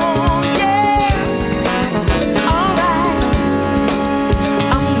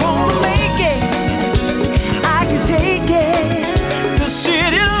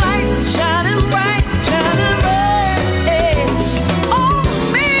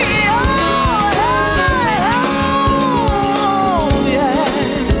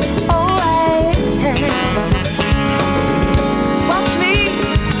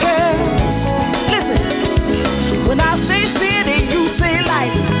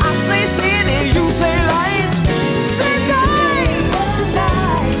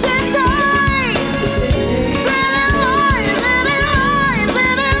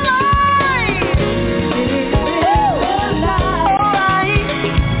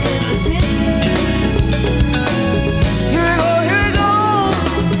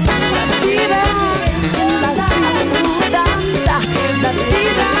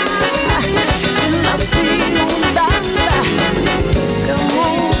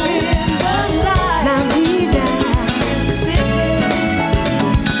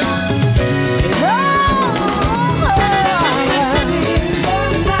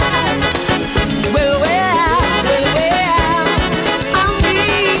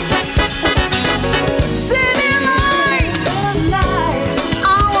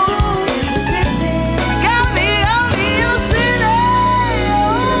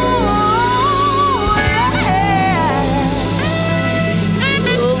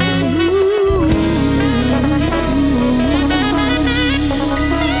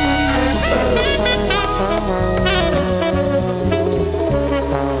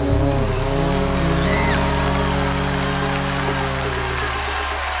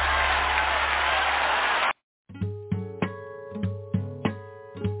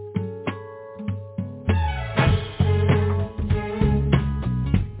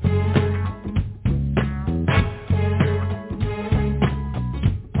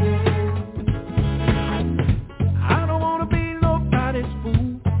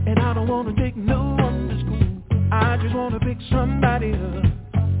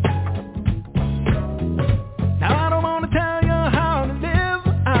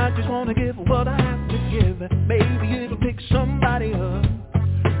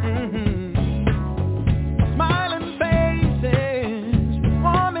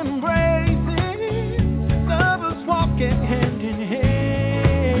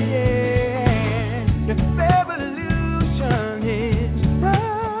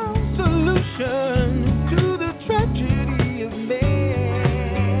Solution to the tragedy of man.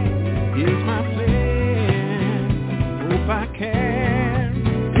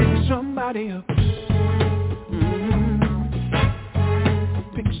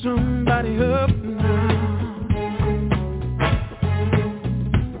 somebody up now.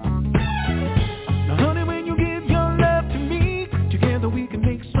 Now honey, when you give your love to me, together we can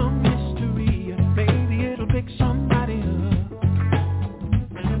make some history, and maybe it'll pick somebody up.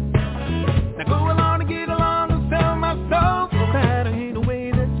 Now go along and get along and sell my soul, no matter ain't no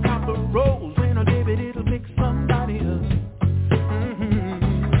way this copper rolls. When I give it, it'll pick somebody up.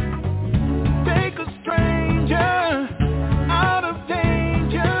 Take a stranger out of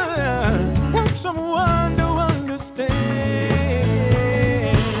danger, want someone to understand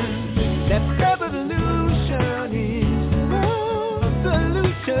that revolution is no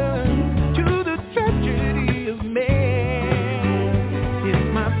solution to the tragedy of man. It's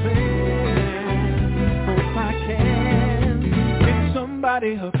my plan, hope I can pick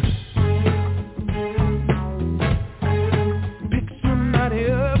somebody up. Pick somebody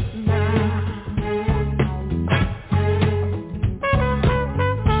up now.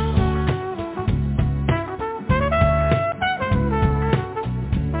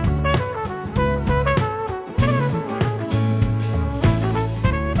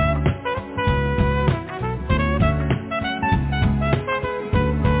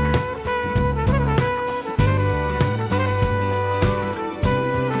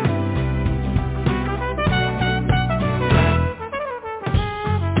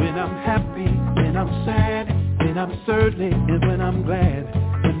 When I'm happy, when I'm sad, when I'm thirdly, and when I'm glad.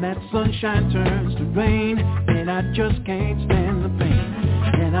 When that sunshine turns to rain, and I just can't stand the pain.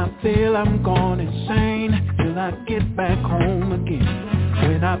 And I feel I'm gone insane till I get back home again.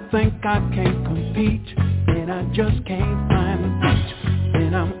 When I think I can't compete, and I just can't find the beat.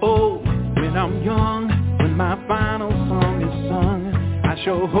 When I'm old, when I'm young, when my final song is sung, I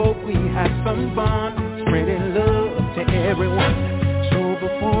sure hope we had some fun, spreading love to everyone. So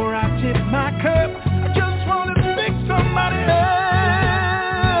before I tip my cup, I just want to pick somebody up.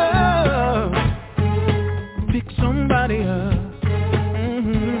 Pick somebody up.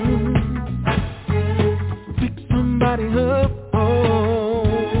 Pick somebody up. Oh,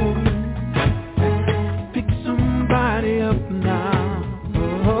 pick somebody up now.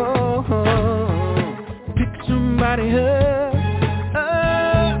 Oh, pick somebody up.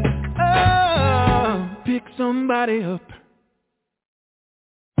 Pick somebody up.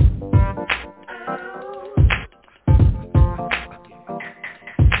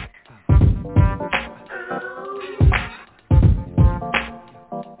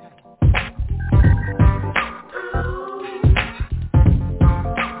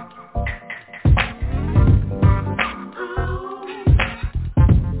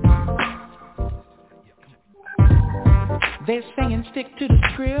 They're saying stick to the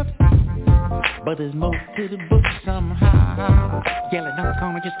script, but there's more to the book somehow. Yelling out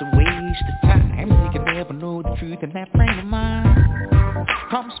corner just a waste of time. They can never know the truth in that frame of mind.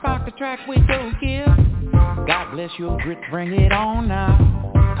 Come spark the track we go give. God bless your grit, bring it on now.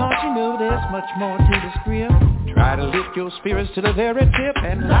 Cause you know there's much more to the script. Try to lift your spirits to the very tip.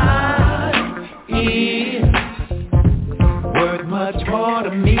 And life is worth much more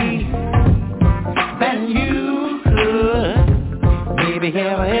to me than you could maybe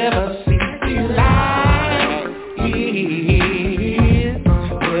ever see. Life is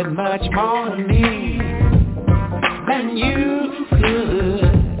worth much more to me than you could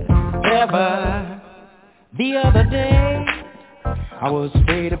ever. The other day I was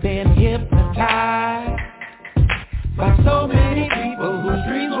afraid of being hypnotized by so many people whose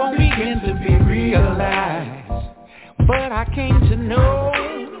dreams won't begin to be realized. But I came to know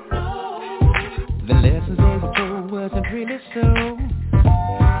the lessons they were told wasn't really so.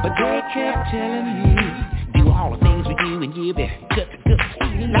 But they kept telling me, do all the things we do and you'll be good.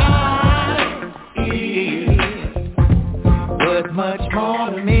 Life is worth much more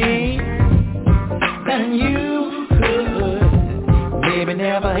to me than you could maybe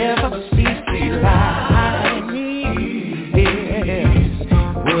never ever see. Life is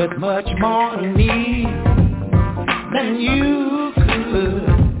worth much more to me than you could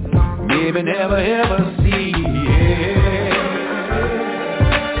maybe never ever see.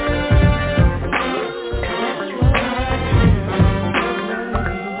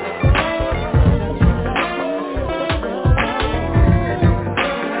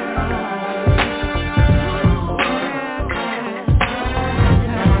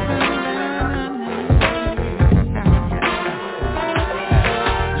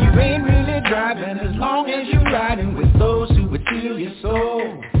 As long as you're riding with those who would steal your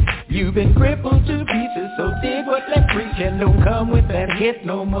soul. You've been crippled to pieces, so dig what that preach and don't come with that hit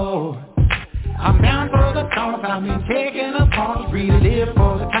no more. I'm down for the cause, I've been taking a pause, really live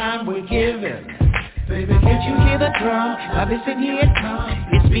for the time we're given. Baby, can't you hear the drum? I listen, here it comes.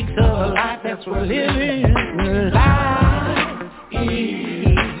 It speaks of the life that's worth living. Life is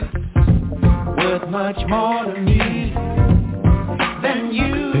worth much more to me than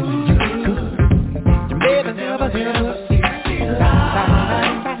you could. You maybe never see.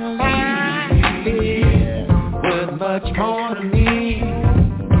 Life is worth much more to me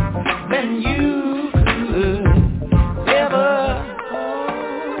than you could ever.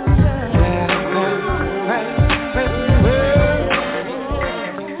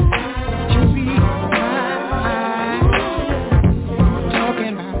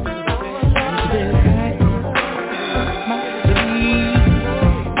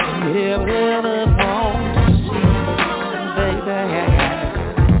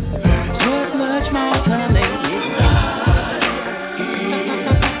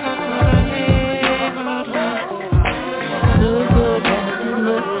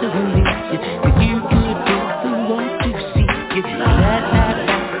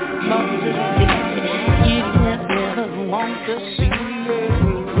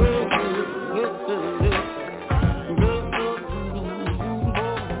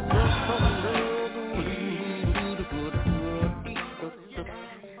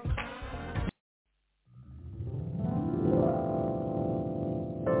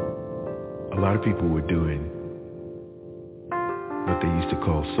 A lot of people were doing what they used to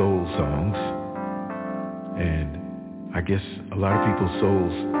call soul songs, and I guess a lot of people's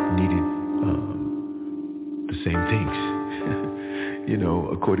souls needed the same things, you know,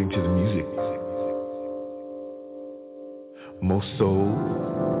 according to the music. Most soul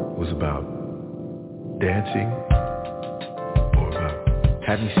was about dancing or about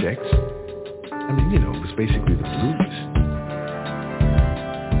having sex. I mean, you know, it was basically the blues.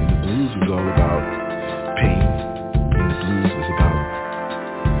 And the blues was all about pain, and the blues was about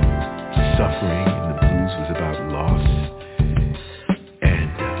suffering, and the blues was about loss and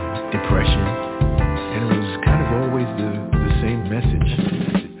depression. And it was kind of always the same message.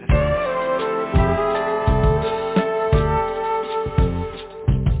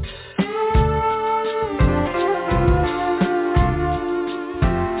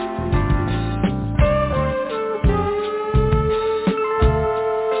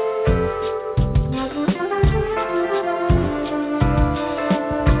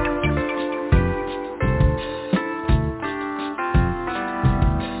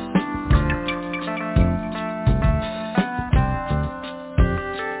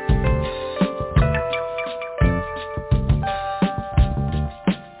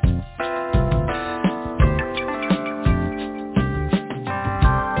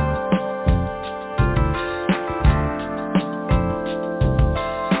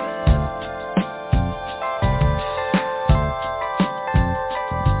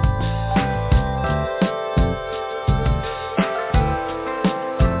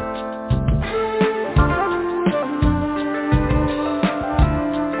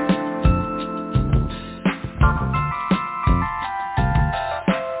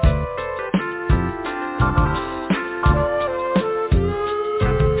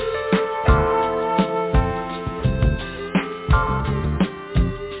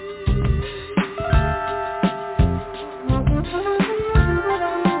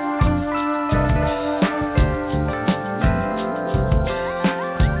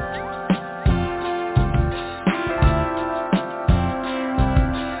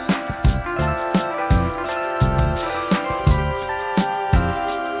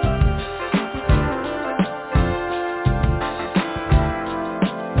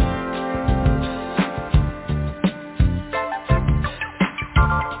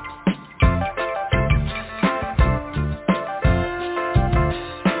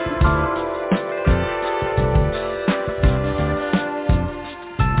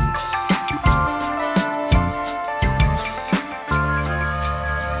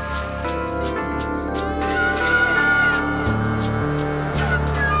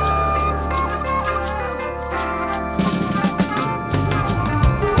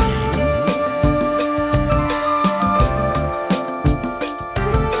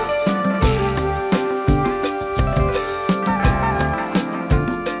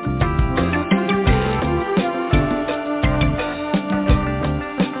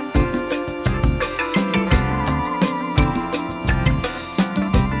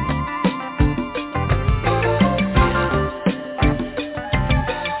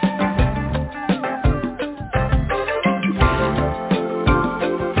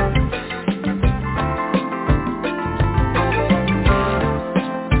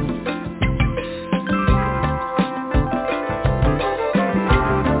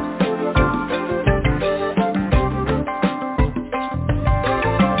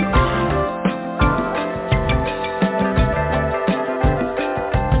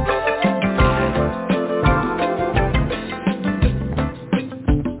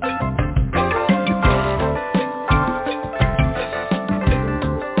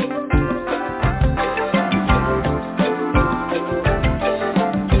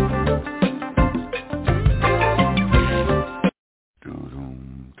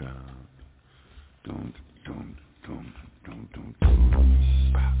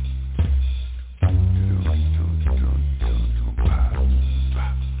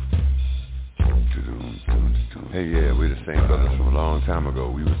 time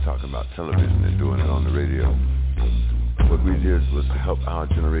ago, we was talking about television and doing it on the radio. What we did was to help our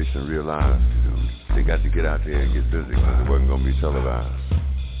generation realize they got to get out there and get busy because it wasn't going to be televised.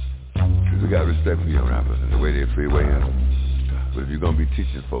 We got respect for young rappers and the way they freewaying. But if you're going to be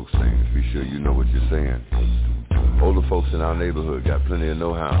teaching folks things, be sure you know what you're saying. Older folks in our neighborhood got plenty of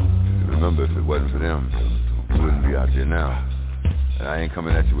know-how. And remember, if it wasn't for them, you wouldn't be out there now. And I ain't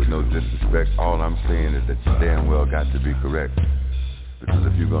coming at you with no disrespect. All I'm saying is that you damn well got to be correct. Because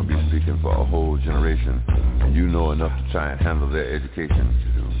if you're going to be speaking for a whole generation and you know enough to try and handle their education,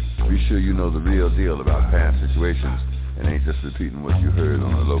 be sure you know the real deal about past situations and ain't just repeating what you heard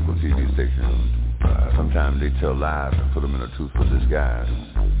on the local TV station. Sometimes they tell lies and put them in a truthful disguise.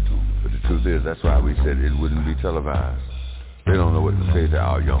 But the truth is, that's why we said it wouldn't be televised. They don't know what to say to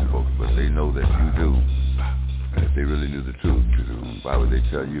our young folks, but they know that you do. And if they really knew the truth, why would they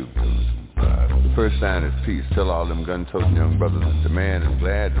tell you? The first sign is peace. Tell all them gun-toting young brothers that the man is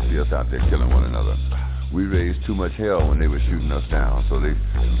glad to see us out there killing one another. We raised too much hell when they were shooting us down, so they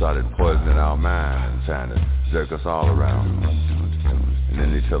started poisoning our mind and trying to jerk us all around. And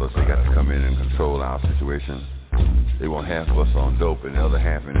then they tell us they got to come in and control our situation. They want half of us on dope and the other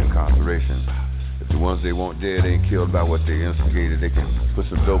half in incarceration. If the ones they want dead ain't killed by what they instigated, they can put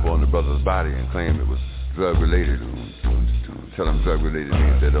some dope on the brother's body and claim it was drug-related. Tell them drug-related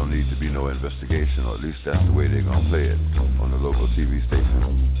means there don't need to be no investigation, or at least that's the way they're going to play it on the local TV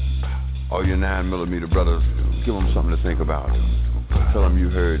station. All your 9mm brothers, give them something to think about. Tell them you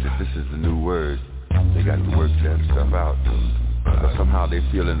heard that this is the new word. They got to work that stuff out. But somehow they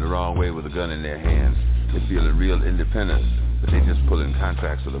feeling the wrong way with a gun in their hands. They feeling real independent, but they just pulling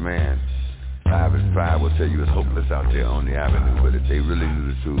contracts with a man. 5 and 5 will tell you it's hopeless out there on the avenue, but if they really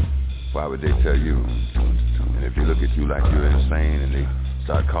knew the truth, why would they tell you? And if they look at you like you're insane and they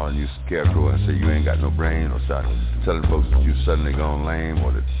start calling you scarecrow and say you ain't got no brain, or start telling folks that you suddenly gone lame,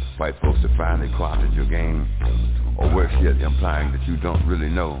 or that white folks have finally co-opted your game, or worse yet, implying that you don't really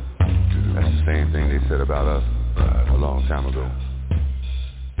know, that's the same thing they said about us a long time ago.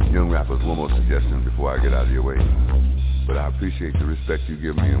 Young rappers, one more suggestion before I get out of your way. But I appreciate the respect you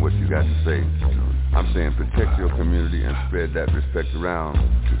give me and what you got to say. I'm saying protect your community and spread that respect around.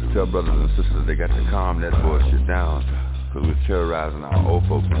 Tell brothers and sisters they got to calm that bullshit down. Because we're terrorizing our old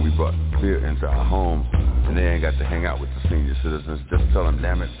folks and we brought fear into our homes. And they ain't got to hang out with the senior citizens. Just tell them,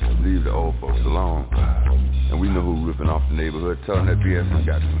 damn it, leave the old folks alone. And we know who's ripping off the neighborhood. Tell them that BS has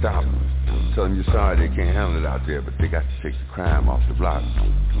got to stop. Tell them you're sorry they can't handle it out there, but they got to take the crime off the block.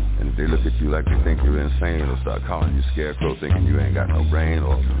 And if they look at you like they think you're insane, or start calling you scarecrow thinking you ain't got no brain,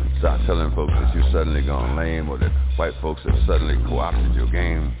 or start telling folks that you suddenly gone lame, or that white folks have suddenly co-opted your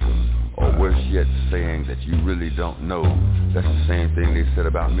game, or worse yet, saying that you really don't know, that's the same thing they said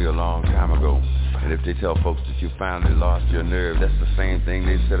about me a long time ago. And if they tell folks that you finally lost your nerve, that's the same thing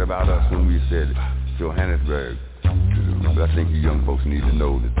they said about us when we said Johannesburg. But I think you young folks need to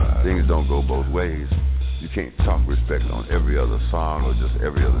know that things don't go both ways. You can't talk respect on every other song or just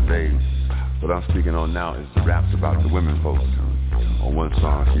every other day. What I'm speaking on now is the raps about the women folks. On one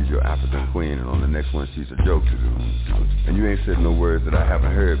song, she's your African queen, and on the next one, she's a joke. And you ain't said no words that I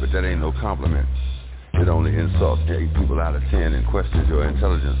haven't heard, but that ain't no compliment. It only insults 8 people out of 10 and questions your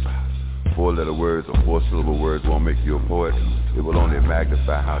intelligence. 4-letter words or 4-syllable words won't make you a poet. It will only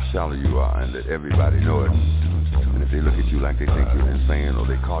magnify how shallow you are and let everybody know it. And if they look at you like they think you're insane, or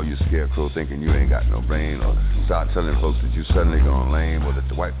they call you scarecrow thinking you ain't got no brain, or start telling folks that you suddenly gone lame, or that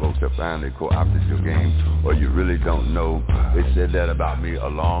the white folks have finally co-opted your game, or you really don't know, they said that about me a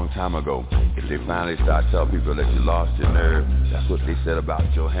long time ago. If they finally start telling people that you lost your nerve, that's what they said about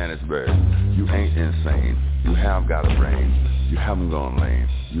Johannesburg. You ain't insane. You have got a brain. You haven't gone lame.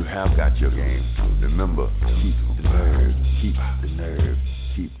 You have got your game. Remember, keep the nerve. Keep the nerve.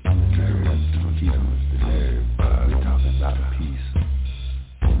 Keep the nerve. Keep the nerve. We're talking about peace.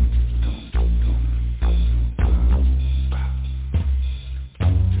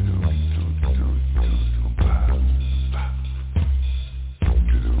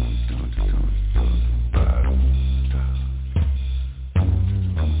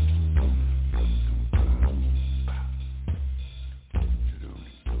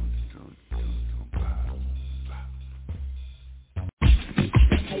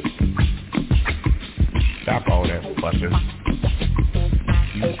 Stop all that fussing.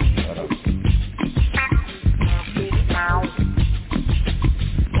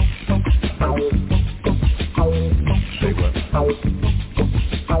 Say what?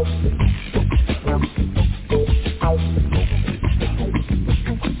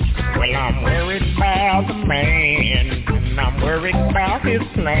 Well, I'm worried about the man and I'm worried about his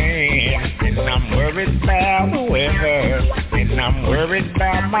plan, and I'm worried about the weather, and I'm worried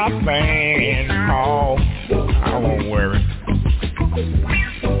about my fans. Oh, I won't worry.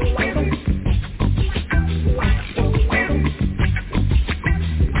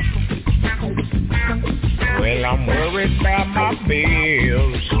 Well, I'm worried about my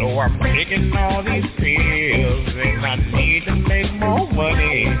bills, so I'm taking all these pills, and I need to make more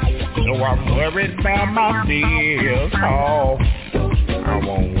money, so I'm worried about my bills. Oh, I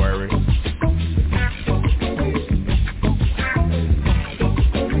won't worry.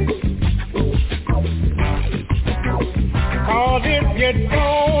 Cause if you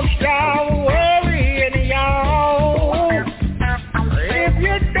don't stop worrying, y'all, if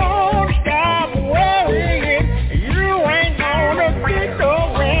you don't stop worrying, you ain't gonna get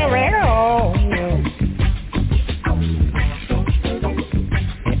nowhere at all.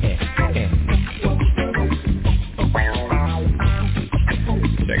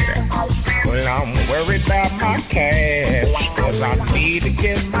 Check it out. Well, I'm worried about my cash, cause I need to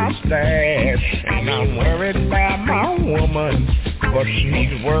get my stash. And I'm worried about my woman, but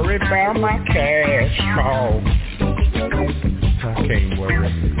she's worried about my cash. Oh, I can't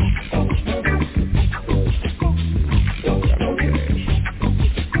worry.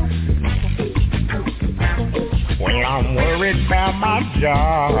 Well, I'm worried about my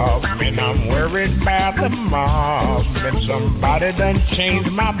job, and I'm worried about the mob, and somebody done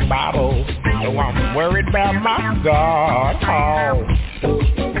changed my Bible, so I'm worried about my God. Oh,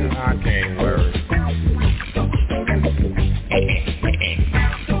 I can't worry.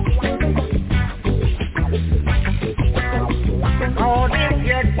 Oh, if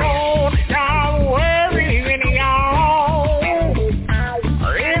you don't stop worrying, y'all,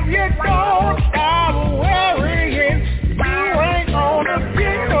 if you don't stop worrying, you ain't gonna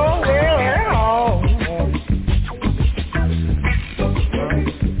get nowhere at all.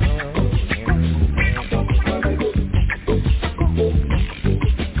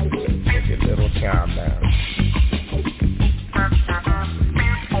 Take a little time now.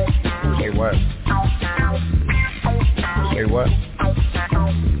 Say what? Say what?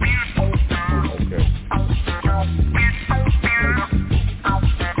 Okay.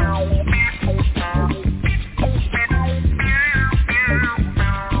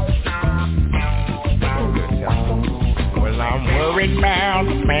 Well, I'm worried about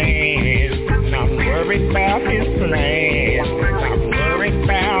the man, and I'm worried about his plans, and I'm worried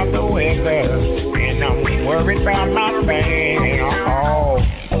about the weather, and I'm worried about my fame. Oh,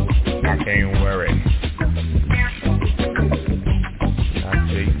 I can't worry.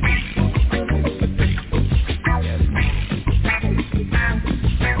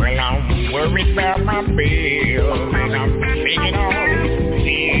 Well, I'm worried about my bills, and I'm making all these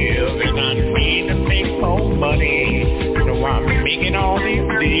deals, and I need to make more money, so I'm making all these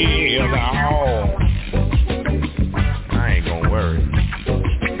deals. Oh, I ain't gonna worry.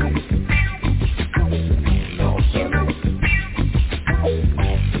 No, sir.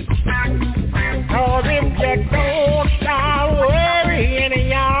 Cause if you don't stop worrying,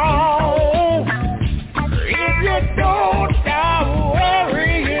 y'all, if you don't stop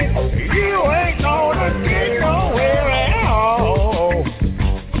worrying, you ain't gonna get nowhere at all.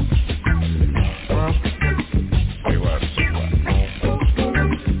 Say what?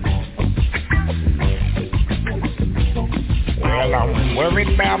 Well, I'm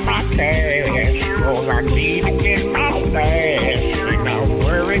worried about my cash, cause I need to get my stash. And I'm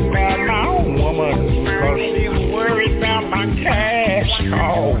worried about my woman, cause she's worried about my cash.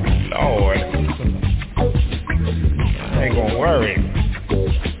 Oh, Lord. I ain't gonna worry.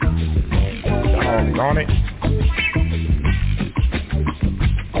 Doggone it.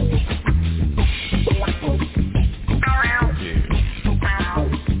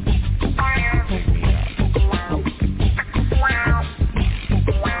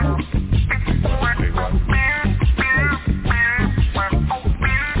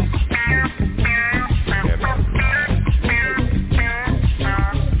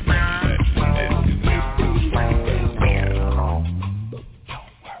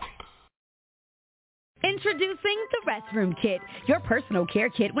 Introducing the Restroom Kit, your personal care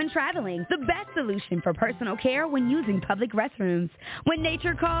kit when traveling. The best solution for personal care when using public restrooms. When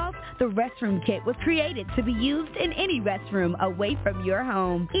nature calls, the Restroom Kit was created to be used in any restroom away from your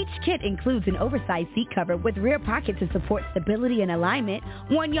home. Each kit includes an oversized seat cover with rear pocket to support stability and alignment,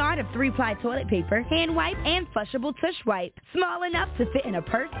 1 yard of 3-ply toilet paper, hand wipe, and flushable tush wipe. Small enough to fit in a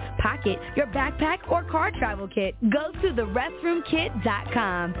purse, pocket, your backpack, or car travel kit. Go to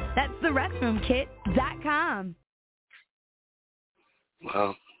therestroomkit.com. That's therestroomkit.com.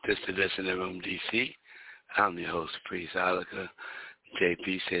 Well, this is the Listening Room DC. I'm your host, Priest Ilika.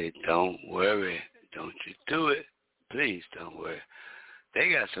 JP said, don't worry. Don't you do it. Please don't worry. They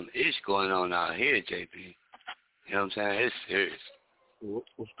got some ish going on out here, JP. You know what I'm saying? It's serious.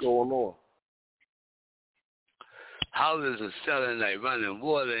 What's going on? Houses are selling like running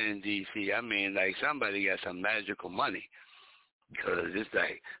water in D.C. I mean, like somebody got some magical money. Because it's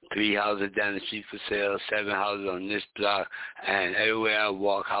like 3 houses down the street for sale, 7 houses on this block, and everywhere I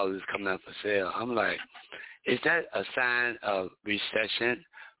walk, houses coming up for sale. I'm like, is that a sign of recession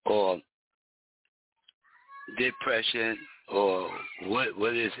or depression or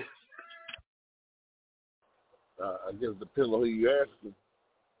what is it? I guess it depends on who you asking.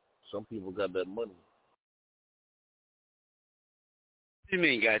 Some people got that money. What do you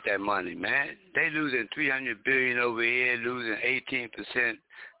mean got that money, man? They losing $300 billion over here, losing 18%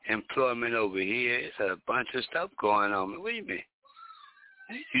 employment over here. It's a bunch of stuff going on. What do you mean?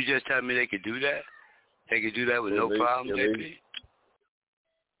 You just tell me they could do that? They could do that with no problem, JP?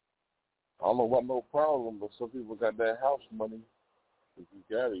 I don't know about no problem, but some people got that house money. If you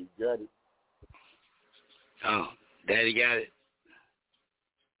got it, you got it. Oh, Daddy got it?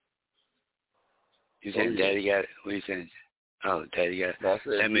 You said Daddy got it? What are you saying? Oh, Daddy got it. No,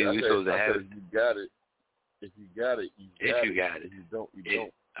 that means we're supposed to have it. If you got it, you got it. If you got it. If you don't, you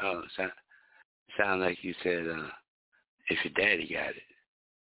don't. Oh, sound like you said, if your daddy got it.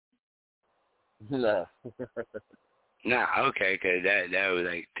 Nah. Nah, okay, because that would,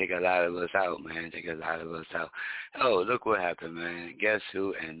 like, take a lot of us out, man. Take a lot of us out. Oh, look what happened, man. Guess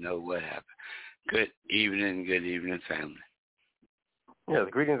who and know what happened. Good evening, family. Yes,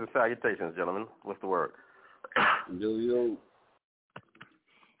 greetings and salutations, gentlemen. What's the word? Yo.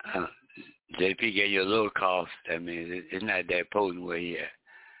 JP gave you a little cough. That means it's not that potent where he at.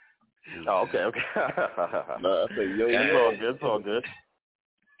 Oh, okay. No, I say yo. It's all good.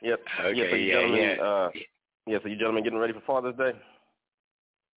 Yep. Okay, so you gentlemen getting ready for Father's Day?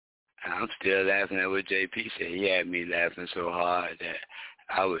 I'm still laughing at what JP said. He had me laughing so hard that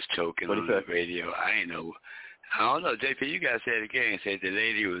I was choking on the radio. I don't know, JP, you got to say it again. Said the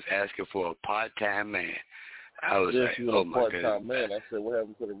lady was asking for a part-time man. I was like, oh, my goodness. Part-time man. I said, what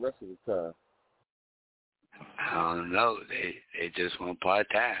happened to the rest of the time? I don't know. They just want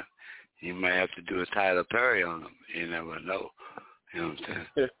part-time. You might have to do a Tyler Perry on them. You never know. You know what I'm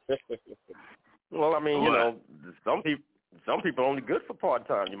saying? Well, I mean, you know, some people only good for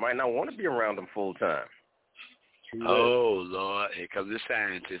part-time. You might not want to be around them full-time. Oh, Lord. Here comes the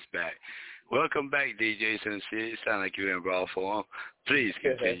scientist back. Welcome back, DJ Sincere. You sound like you're in raw form. Please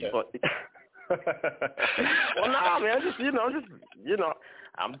continue. Well, no, man. I'm just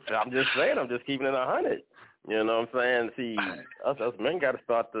saying. I'm just keeping it 100. You know what I'm saying? See, us men got to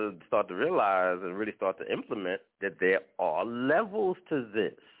start to realize and really start to implement that there are levels to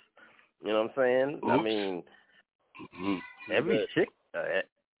this. You know what I'm saying? Oops. I mean, every chick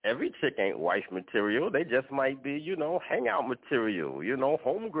ain't wife material. They just might be, you know, hangout material. You know,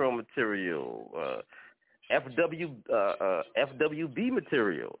 homegrown material. FWB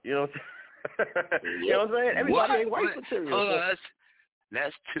material. You know what I'm saying? You know what I'm saying? Everybody ain't wife material. Hold on,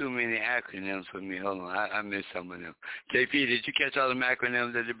 that's too many acronyms for me. Hold on, I missed some of them. JP, did you catch all the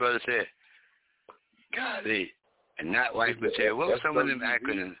acronyms that your brother said? Golly. And not wife material. What were some of them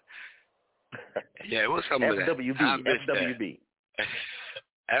acronyms? Yeah, what's some of that? FWB. FWB.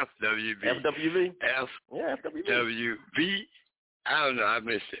 FWB. I don't know. I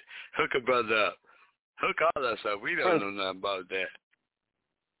missed it. Hook a brother up. Hook all us up. We don't know nothing about that.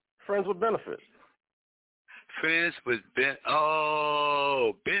 Friends with benefits. Friends with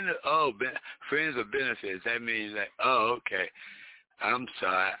friends with benefits. That means like, oh, okay. I'm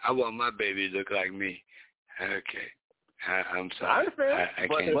sorry. I want my baby to look like me. Okay. I'm sorry. I understand.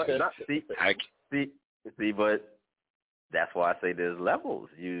 But that's why I say there's levels.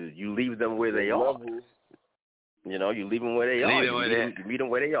 You leave them where they are. You know, you leave them where they are. You meet them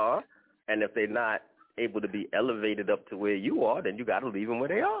where they are, and if they're not able to be elevated up to where you are, then you got to leave them where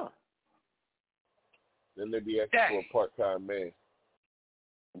they are. Then they be asking for a part-time man.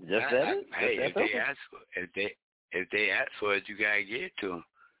 Just that. Hey, if they ask for it, you gotta give it to them.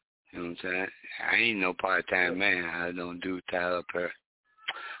 You know what I'm saying? I ain't no part-time man. I don't do Tyler Perry.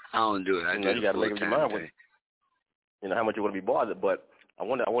 I don't do it. You got to make up your mind with, you know, how much you want to be bothered. But I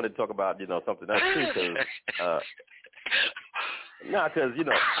wanted to talk about, you know, something else too, because because you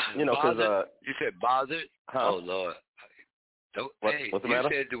said bothered. Oh Lord, what's the matter?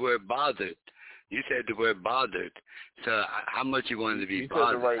 You said the word bothered. You said the word bothered. So how much you wanted to be bothered?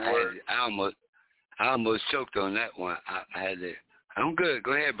 Said the right word. I almost choked on that one. I had to. I'm good.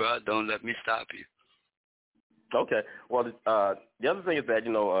 Go ahead, bro. Don't let me stop you. Okay. Well, the other thing is that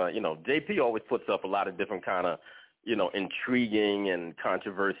JP always puts up a lot of different kind of intriguing and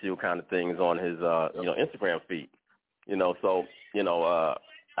controversial kind of things on his Instagram feed. So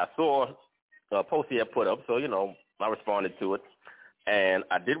I saw a post he had put up, so I responded to it, and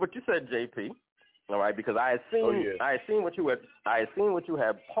I did what you said, JP. All right, because I had seen what you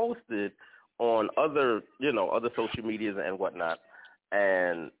had posted on other social medias and whatnot,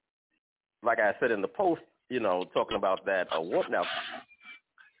 and like I said in the post, talking about that award.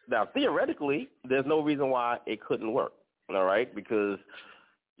 Now theoretically, there's no reason why it couldn't work. All right, because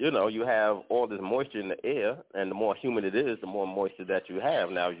you have all this moisture in the air, and the more humid it is, the more moisture that you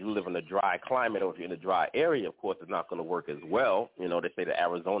have. Now, if you live in a dry climate or if you're in a dry area, of course, it's not going to work as well. They say that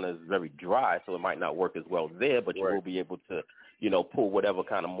Arizona is very dry, so it might not work as well there, but you will be able to, pull whatever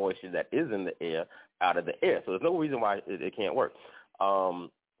kind of moisture that is in the air out of the air. So there's no reason why it can't work.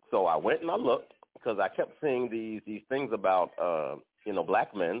 So I went and I looked because I kept seeing these things about,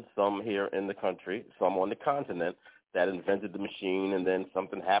 black men, some here in the country, some on the continent, that invented the machine, and then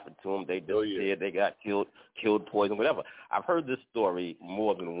something happened to them. They disappeared. They got killed, poisoned, whatever. I've heard this story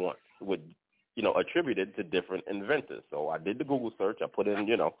more than once, attributed to different inventors. So I did the Google search. I put in,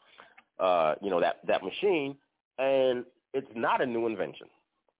 that machine, and it's not a new invention.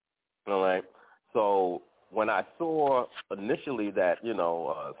 All right. So when I saw initially that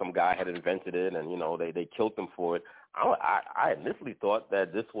some guy had invented it, and they killed him for it, I initially thought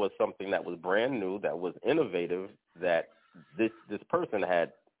that this was something that was brand new, that was innovative, that this person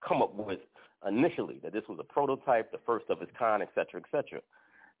had come up with initially, that this was a prototype, the first of its kind, et cetera, et cetera.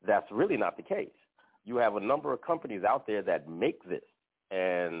 That's really not the case. You have a number of companies out there that make this,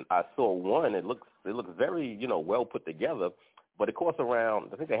 and I saw one. It looks very well put together, but it costs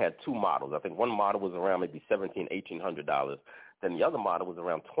around. I think they had two models. I think one model was around maybe $1,800. Then the other model was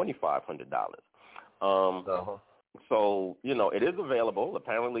around $2,500. So, it is available.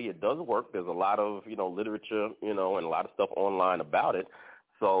 Apparently it does work. There's a lot of, literature, and a lot of stuff online about it.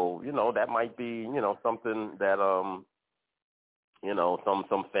 So, that might be, something that,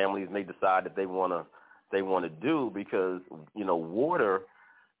 some families may decide that they want to do because, water,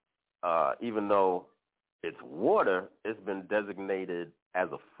 even though it's water, it's been designated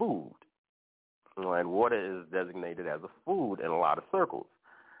as a food. And water is designated as a food in a lot of circles.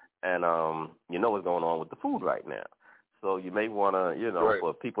 And what's going on with the food right now. So you may want to,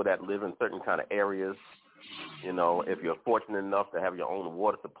 for people that live in certain kind of areas, if you're fortunate enough to have your own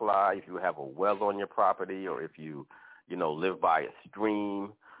water supply, if you have a well on your property, or if you, live by a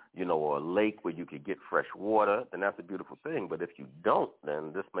stream, or a lake where you could get fresh water, then that's a beautiful thing. But if you don't,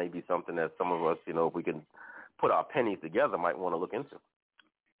 then this may be something that some of us, if we can put our pennies together, might want to look into.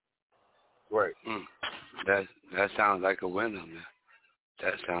 Right. That sounds like a winner, man.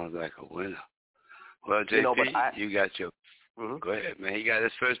 That sounds like a winner. Well, JP, you got your. Go ahead, man. He got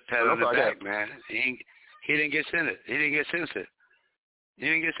his first pat on the back, man. He didn't get censored. He didn't get censored. You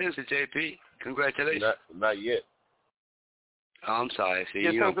didn't get censored, JP. Congratulations. Not yet. Oh, I'm sorry. See,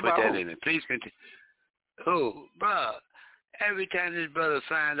 you don't put that in it. Please continue. Oh, bro. Every time this brother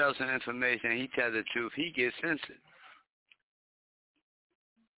finds out some information, he tells the truth, he gets censored.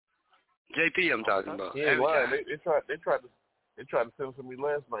 JP, I'm talking about. Yeah, lying. They tried to censor me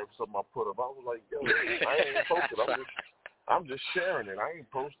last night for something I put up. I was like, yo, I ain't posted. I'm just sharing it. I ain't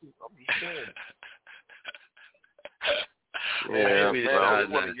posted. I'm just sharing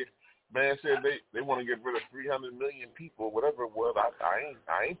it. Man said they want to get rid of 300 million people, whatever it was.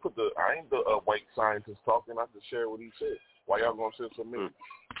 I ain't the white scientist talking. I just share what he said. Why y'all gonna censor me?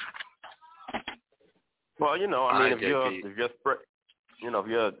 Well, if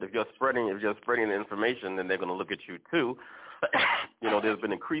you're spreading the information, then they're going to look at you too. There's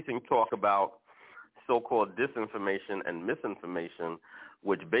been increasing talk about so-called disinformation and misinformation,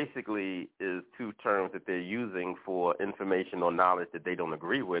 which basically is two terms that they're using for information or knowledge that they don't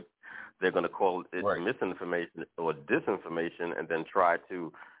agree with. They're going to call it misinformation or disinformation, and then try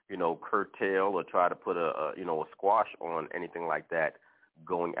to, curtail or try to put a squash on anything like that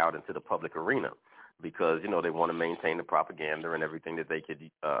going out into the public arena, because they want to maintain the propaganda and everything that they could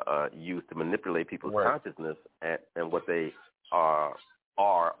use to manipulate people's consciousness and what they are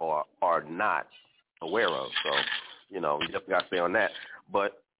or are not aware of. So, we just got to stay on that.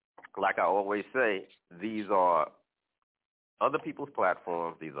 But like I always say, these are other people's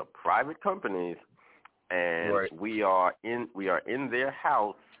platforms. These are private companies, and we are in their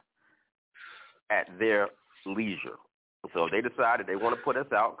house at their leisure. So they decided they want to put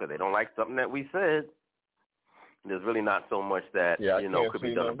us out because they don't like something that we said. There's really not so much that could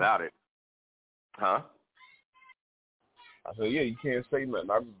be done about it. Huh? I said, you can't say nothing.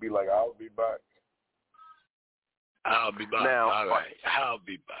 I'll just be like, I'll be back. I'll be back. Now, all right, I'll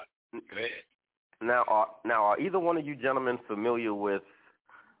be back. Go ahead. Now, are either one of you gentlemen familiar with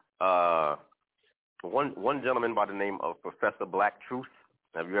one gentleman by the name of Professor Black Truth?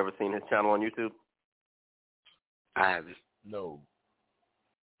 Have you ever seen his channel on YouTube? I haven't. No.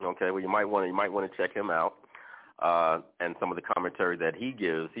 Okay, well you might want to check him out, and some of the commentary that he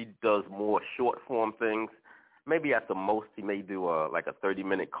gives. He does more short form things. Maybe at the most he may do like a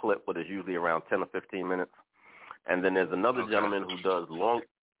 30-minute clip, but it's usually around 10 or 15 minutes. And then there's another gentleman who does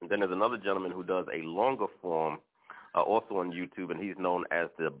a longer form, also on YouTube, and he's known as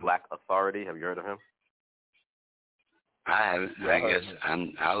the Black Authority. Have you heard of him? I haven't. Yeah, I guess I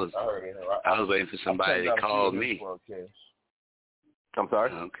was waiting for somebody to call me. I'm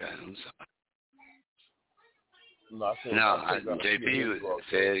sorry? Okay, I'm sorry. No, JP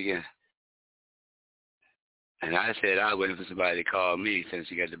said it again. And I said I was waiting for somebody to call me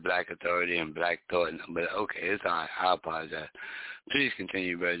since you got the Black Authority and Black Thought. But okay, it's all right. I apologize. Please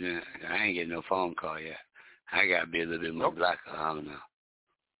continue, President. I ain't getting no phone call yet. I got to be a little bit more black. I don't know.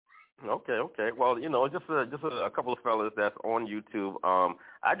 Okay. Well, just a couple of fellas that's on YouTube.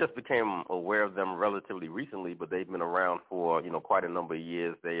 I just became aware of them relatively recently, but they've been around for quite a number of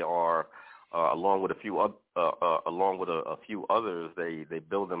years. They are along with a few others. They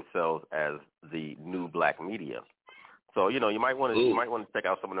build themselves as the new black media. So you might want to check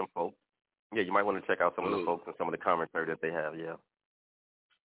out some of them folks. Yeah, you might want to check out some of the folks and some of the commentary that they have. Yeah.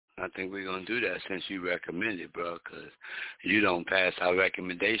 I think we're going to do that since you recommended, bro, because you don't pass our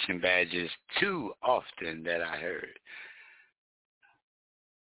recommendation badges too often that I heard.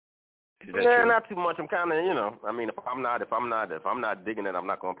 Yeah, not too much. I'm kind of, if I'm not digging it, I'm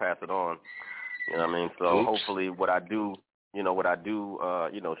not going to pass it on. You know what I mean? So hopefully what I do,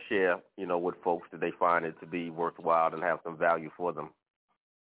 share, with folks that they find it to be worthwhile and have some value for them.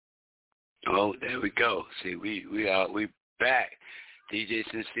 Oh, there we go. See, we back. DJ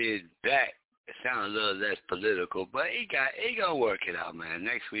Sincere's back. It sounds a little less political, but he gonna work it out, man.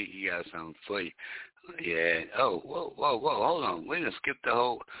 Next week he got something for you. Yeah. Oh, whoa, hold on. We done skipped the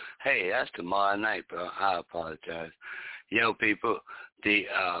whole. Hey, that's tomorrow night, bro. I apologize. Yo, people, the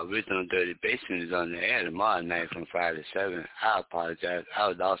original Dirty Basement is on the air tomorrow night from 5 to 7. I apologize.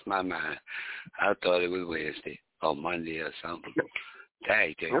 I lost my mind. I thought it was Wednesday or Monday or something.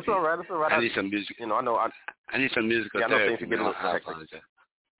 Dang, it's all right. I need some music. I need some musical therapy. I apologize.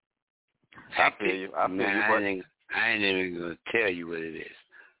 I feel you. I ain't even going to tell you what it is.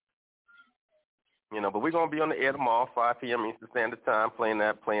 But we're going to be on the air tomorrow, 5 p.m. Eastern Standard Time, playing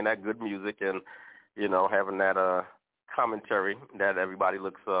that good music and, having that commentary that everybody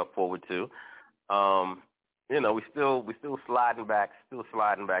looks forward to. We still sliding back into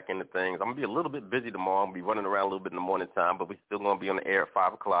things. I'm going to be a little bit busy tomorrow. I'm going to be running around a little bit in the morning time, but we're still going to be on the air at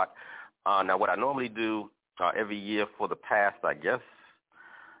 5 o'clock. Now, what I normally do every year for the past, I guess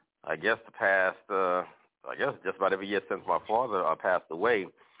just about every year since my father passed away,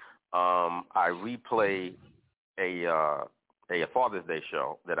 I replay a Father's Day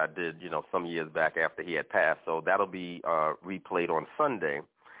show that I did, some years back after he had passed. So that'll be replayed on Sunday.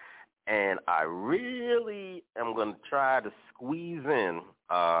 And I really am going to try to squeeze in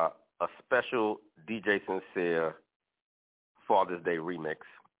a special DJ Sincere Father's Day remix.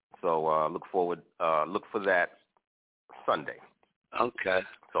 So look for that Sunday. Okay.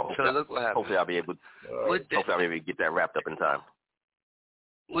 So look what happened. Hopefully I'll be able to get that wrapped up in time.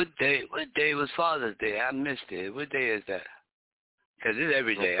 What day was Father's Day? I missed it. What day is that? Because it's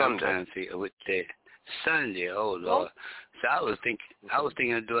every day. I'm trying to figure what day. Sunday. Oh Lord. So I was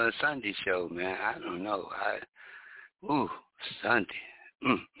thinking of doing a Sunday show, man. I don't know. Sunday.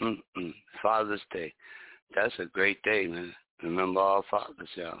 Father's Day. That's a great day, man. Remember all fathers,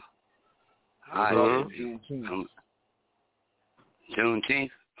 y'all.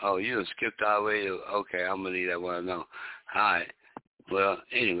 Juneteenth? Oh, you skipped all the way to, okay, I'm going to leave that one alone. All right. Well,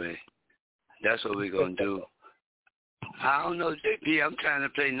 anyway, that's what we're going to do. I don't know, JP, I'm trying to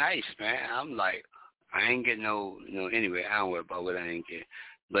play nice, man. I'm like, I ain't getting anyway, I don't worry about what I ain't getting.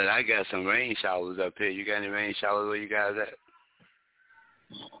 But I got some rain showers up here. You got any rain showers where you guys at?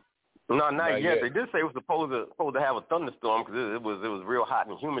 No, not yet. They did say it was supposed to have a thunderstorm because it was real hot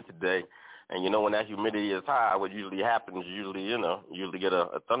and humid today. And, when that humidity is high, what usually happens, you usually get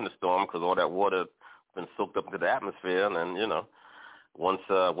a thunderstorm because all that water has been soaked up into the atmosphere. And then, once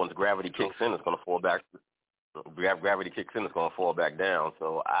gravity kicks in, it's going to fall back. Gravity kicks in, it's going to fall back down.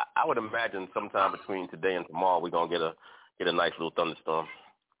 So I would imagine sometime between today and tomorrow we're going to get a nice little thunderstorm.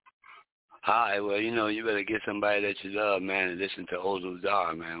 All right, well, you better get somebody that you love, man, and listen to Olu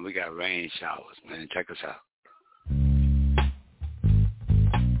Dar, man. We got rain showers, man. Check us out.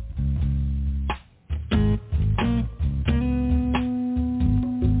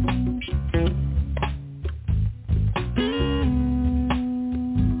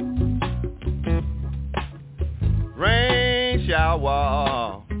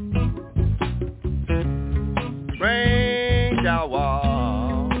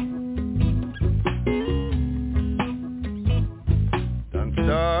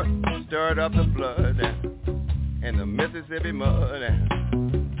 stirred up the flood in the Mississippi mud.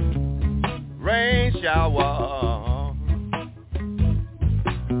 Rain shower,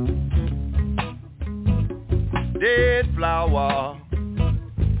 dead flower,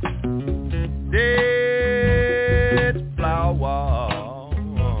 dead flower,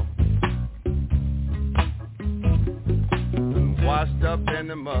 washed up in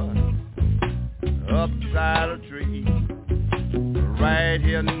the mud, upside a tree, right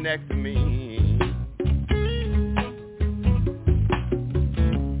here next to me.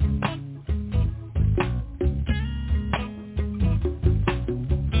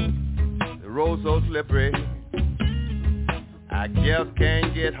 The road so slippery, I just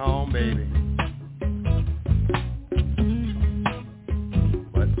can't get home, baby.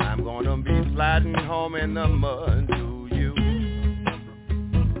 But I'm gonna be sliding home in the mud to you.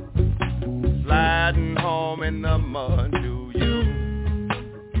 Sliding home in the mud to you.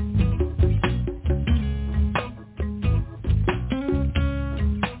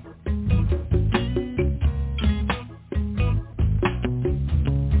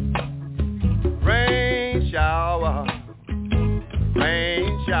 Rain shower,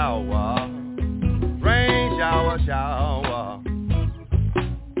 rain shower, rain shower, shower.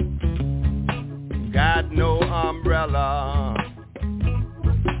 Got no umbrella,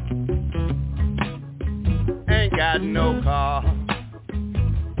 ain't got no car.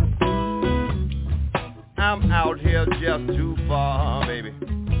 I'm out here just too far, baby.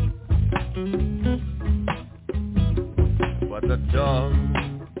 But the dove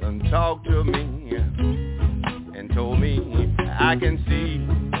done talked to me and told me I can see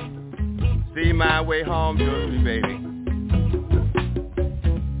my way home to you, baby.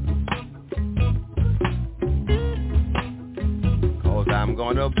 Cause I'm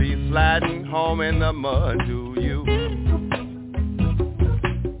gonna be sliding home in the mud to you.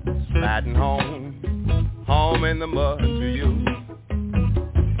 Sliding home in the mud to you.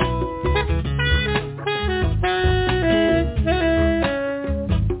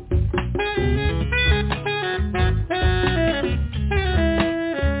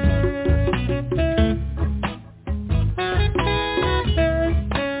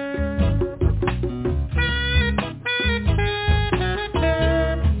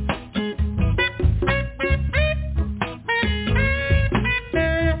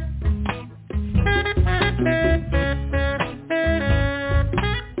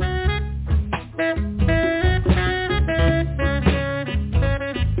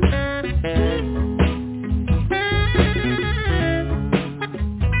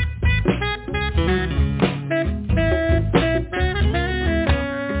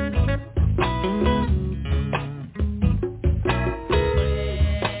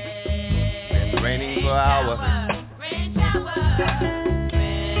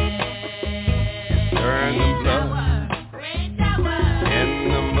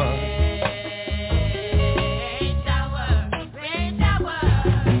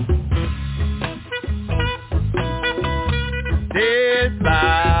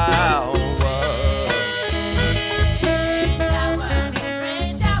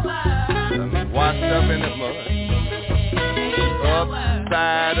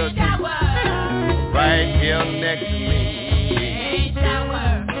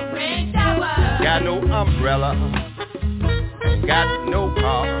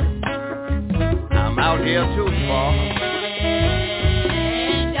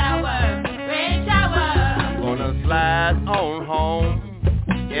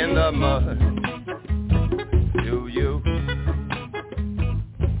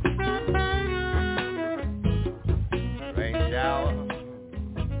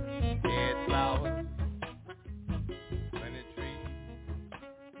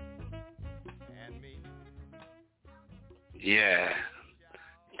 Yeah,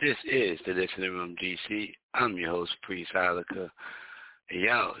 this is the Listening Room DC. I'm your host, Priest Ilika.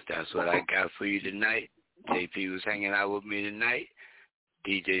 Yo, that's what I got for you tonight. JP was hanging out with me tonight.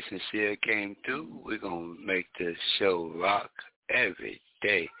 DJ Sincere came through. We're going to make the show rock every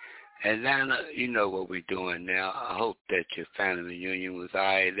day. Atlanta, you know what we're doing now. I hope that your family reunion was all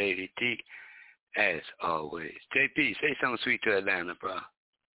right, Lady T, as always. JP, say something sweet to Atlanta, bro.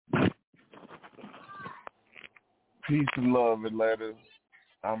 Peace and love, Atlanta.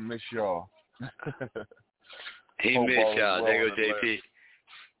 I miss y'all. He miss y'all. There go JP.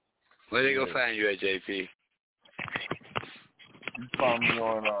 Where they gonna find you at, JP? You find me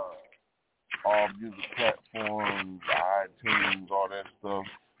on all music platforms, iTunes, all that stuff.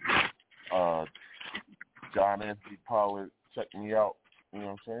 John Anthony Pollard, check me out. You know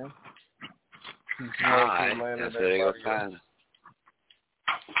what I'm saying? Peace and love to Atlanta. That's where they gonna find us.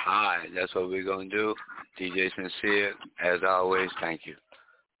 All right, that's what we're going to do. DJ Sincere, as always, thank you.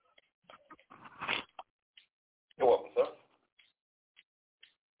 You're welcome, sir.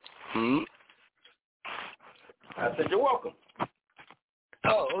 I said you're welcome.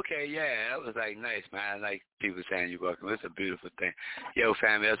 Oh, okay, yeah, that was like nice, man. I like people saying you're welcome. It's a beautiful thing. Yo,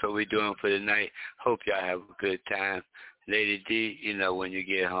 family, that's what we're doing for tonight. Hope y'all have a good time. Lady D, you know, when you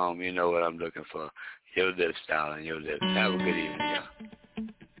get home, you know what I'm looking for. Your lip style and your lips. Have a good evening, y'all.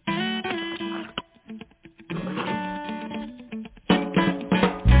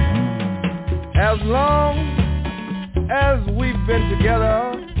 As long as we've been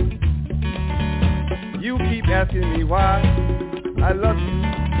together, you keep asking me why I love you.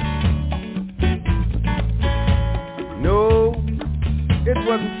 No, it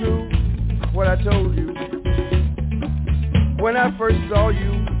wasn't true what I told you. When I first saw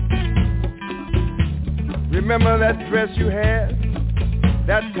you, remember that dress you had,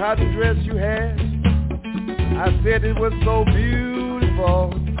 that cotton dress you had? I said it was so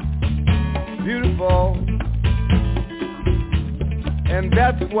beautiful, beautiful. And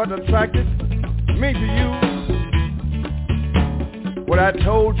that's what attracted me to you. What I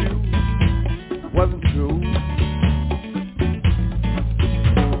told you wasn't true.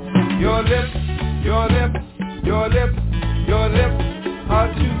 Your lips, your lips, your lips, your lips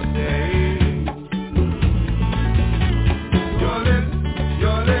are too stay. Your lips,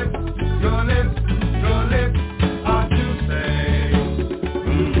 your lips, your lips, your lips are too stay.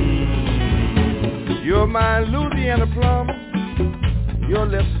 You're my Louisiana plum. Your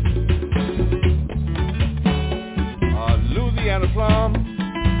lips are Louisiana plum,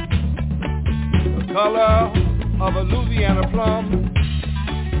 the color of a Louisiana plum.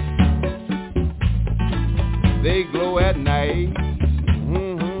 They glow at night.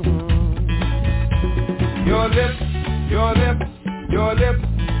 Your lips, your lips, your lips,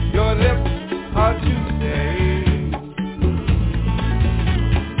 your lips are Tuesday.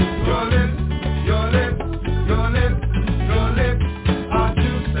 Your lips, your lips, your lips, your lips are Tuesday.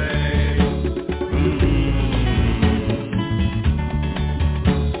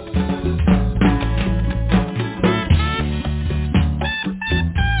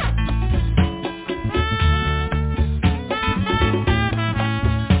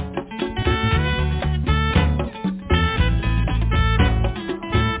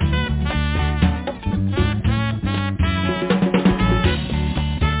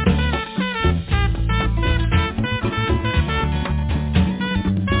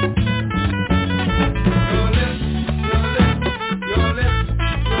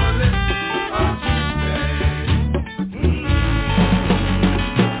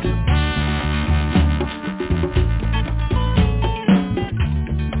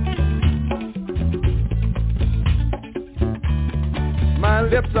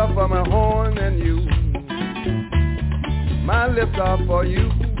 Lips are for my horn and you. My lips are for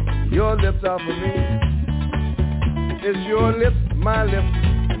you. Your lips are for me. It's your lips,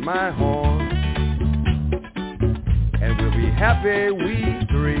 my horn. And we'll be happy we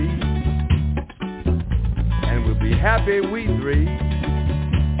three. And we'll be happy we three.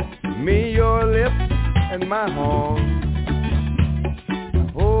 Me, your lips, and my horn.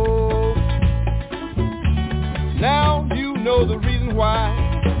 Oh, now you know the reason why.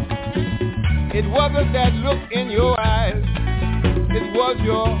 It wasn't that look in your eyes. It was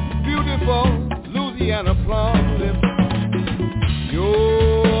your beautiful Louisiana plum lips.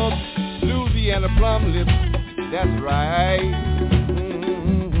 Your Louisiana plum lips, that's right.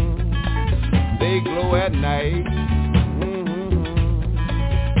 They glow at night.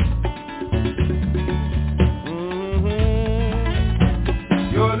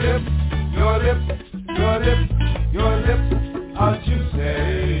 Your lips, your lips, your lips, your lips are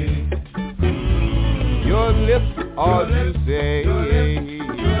juicy. Your lips are juicy. Your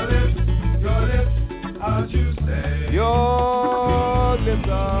lips are juicy. Your lips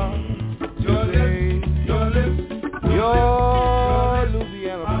are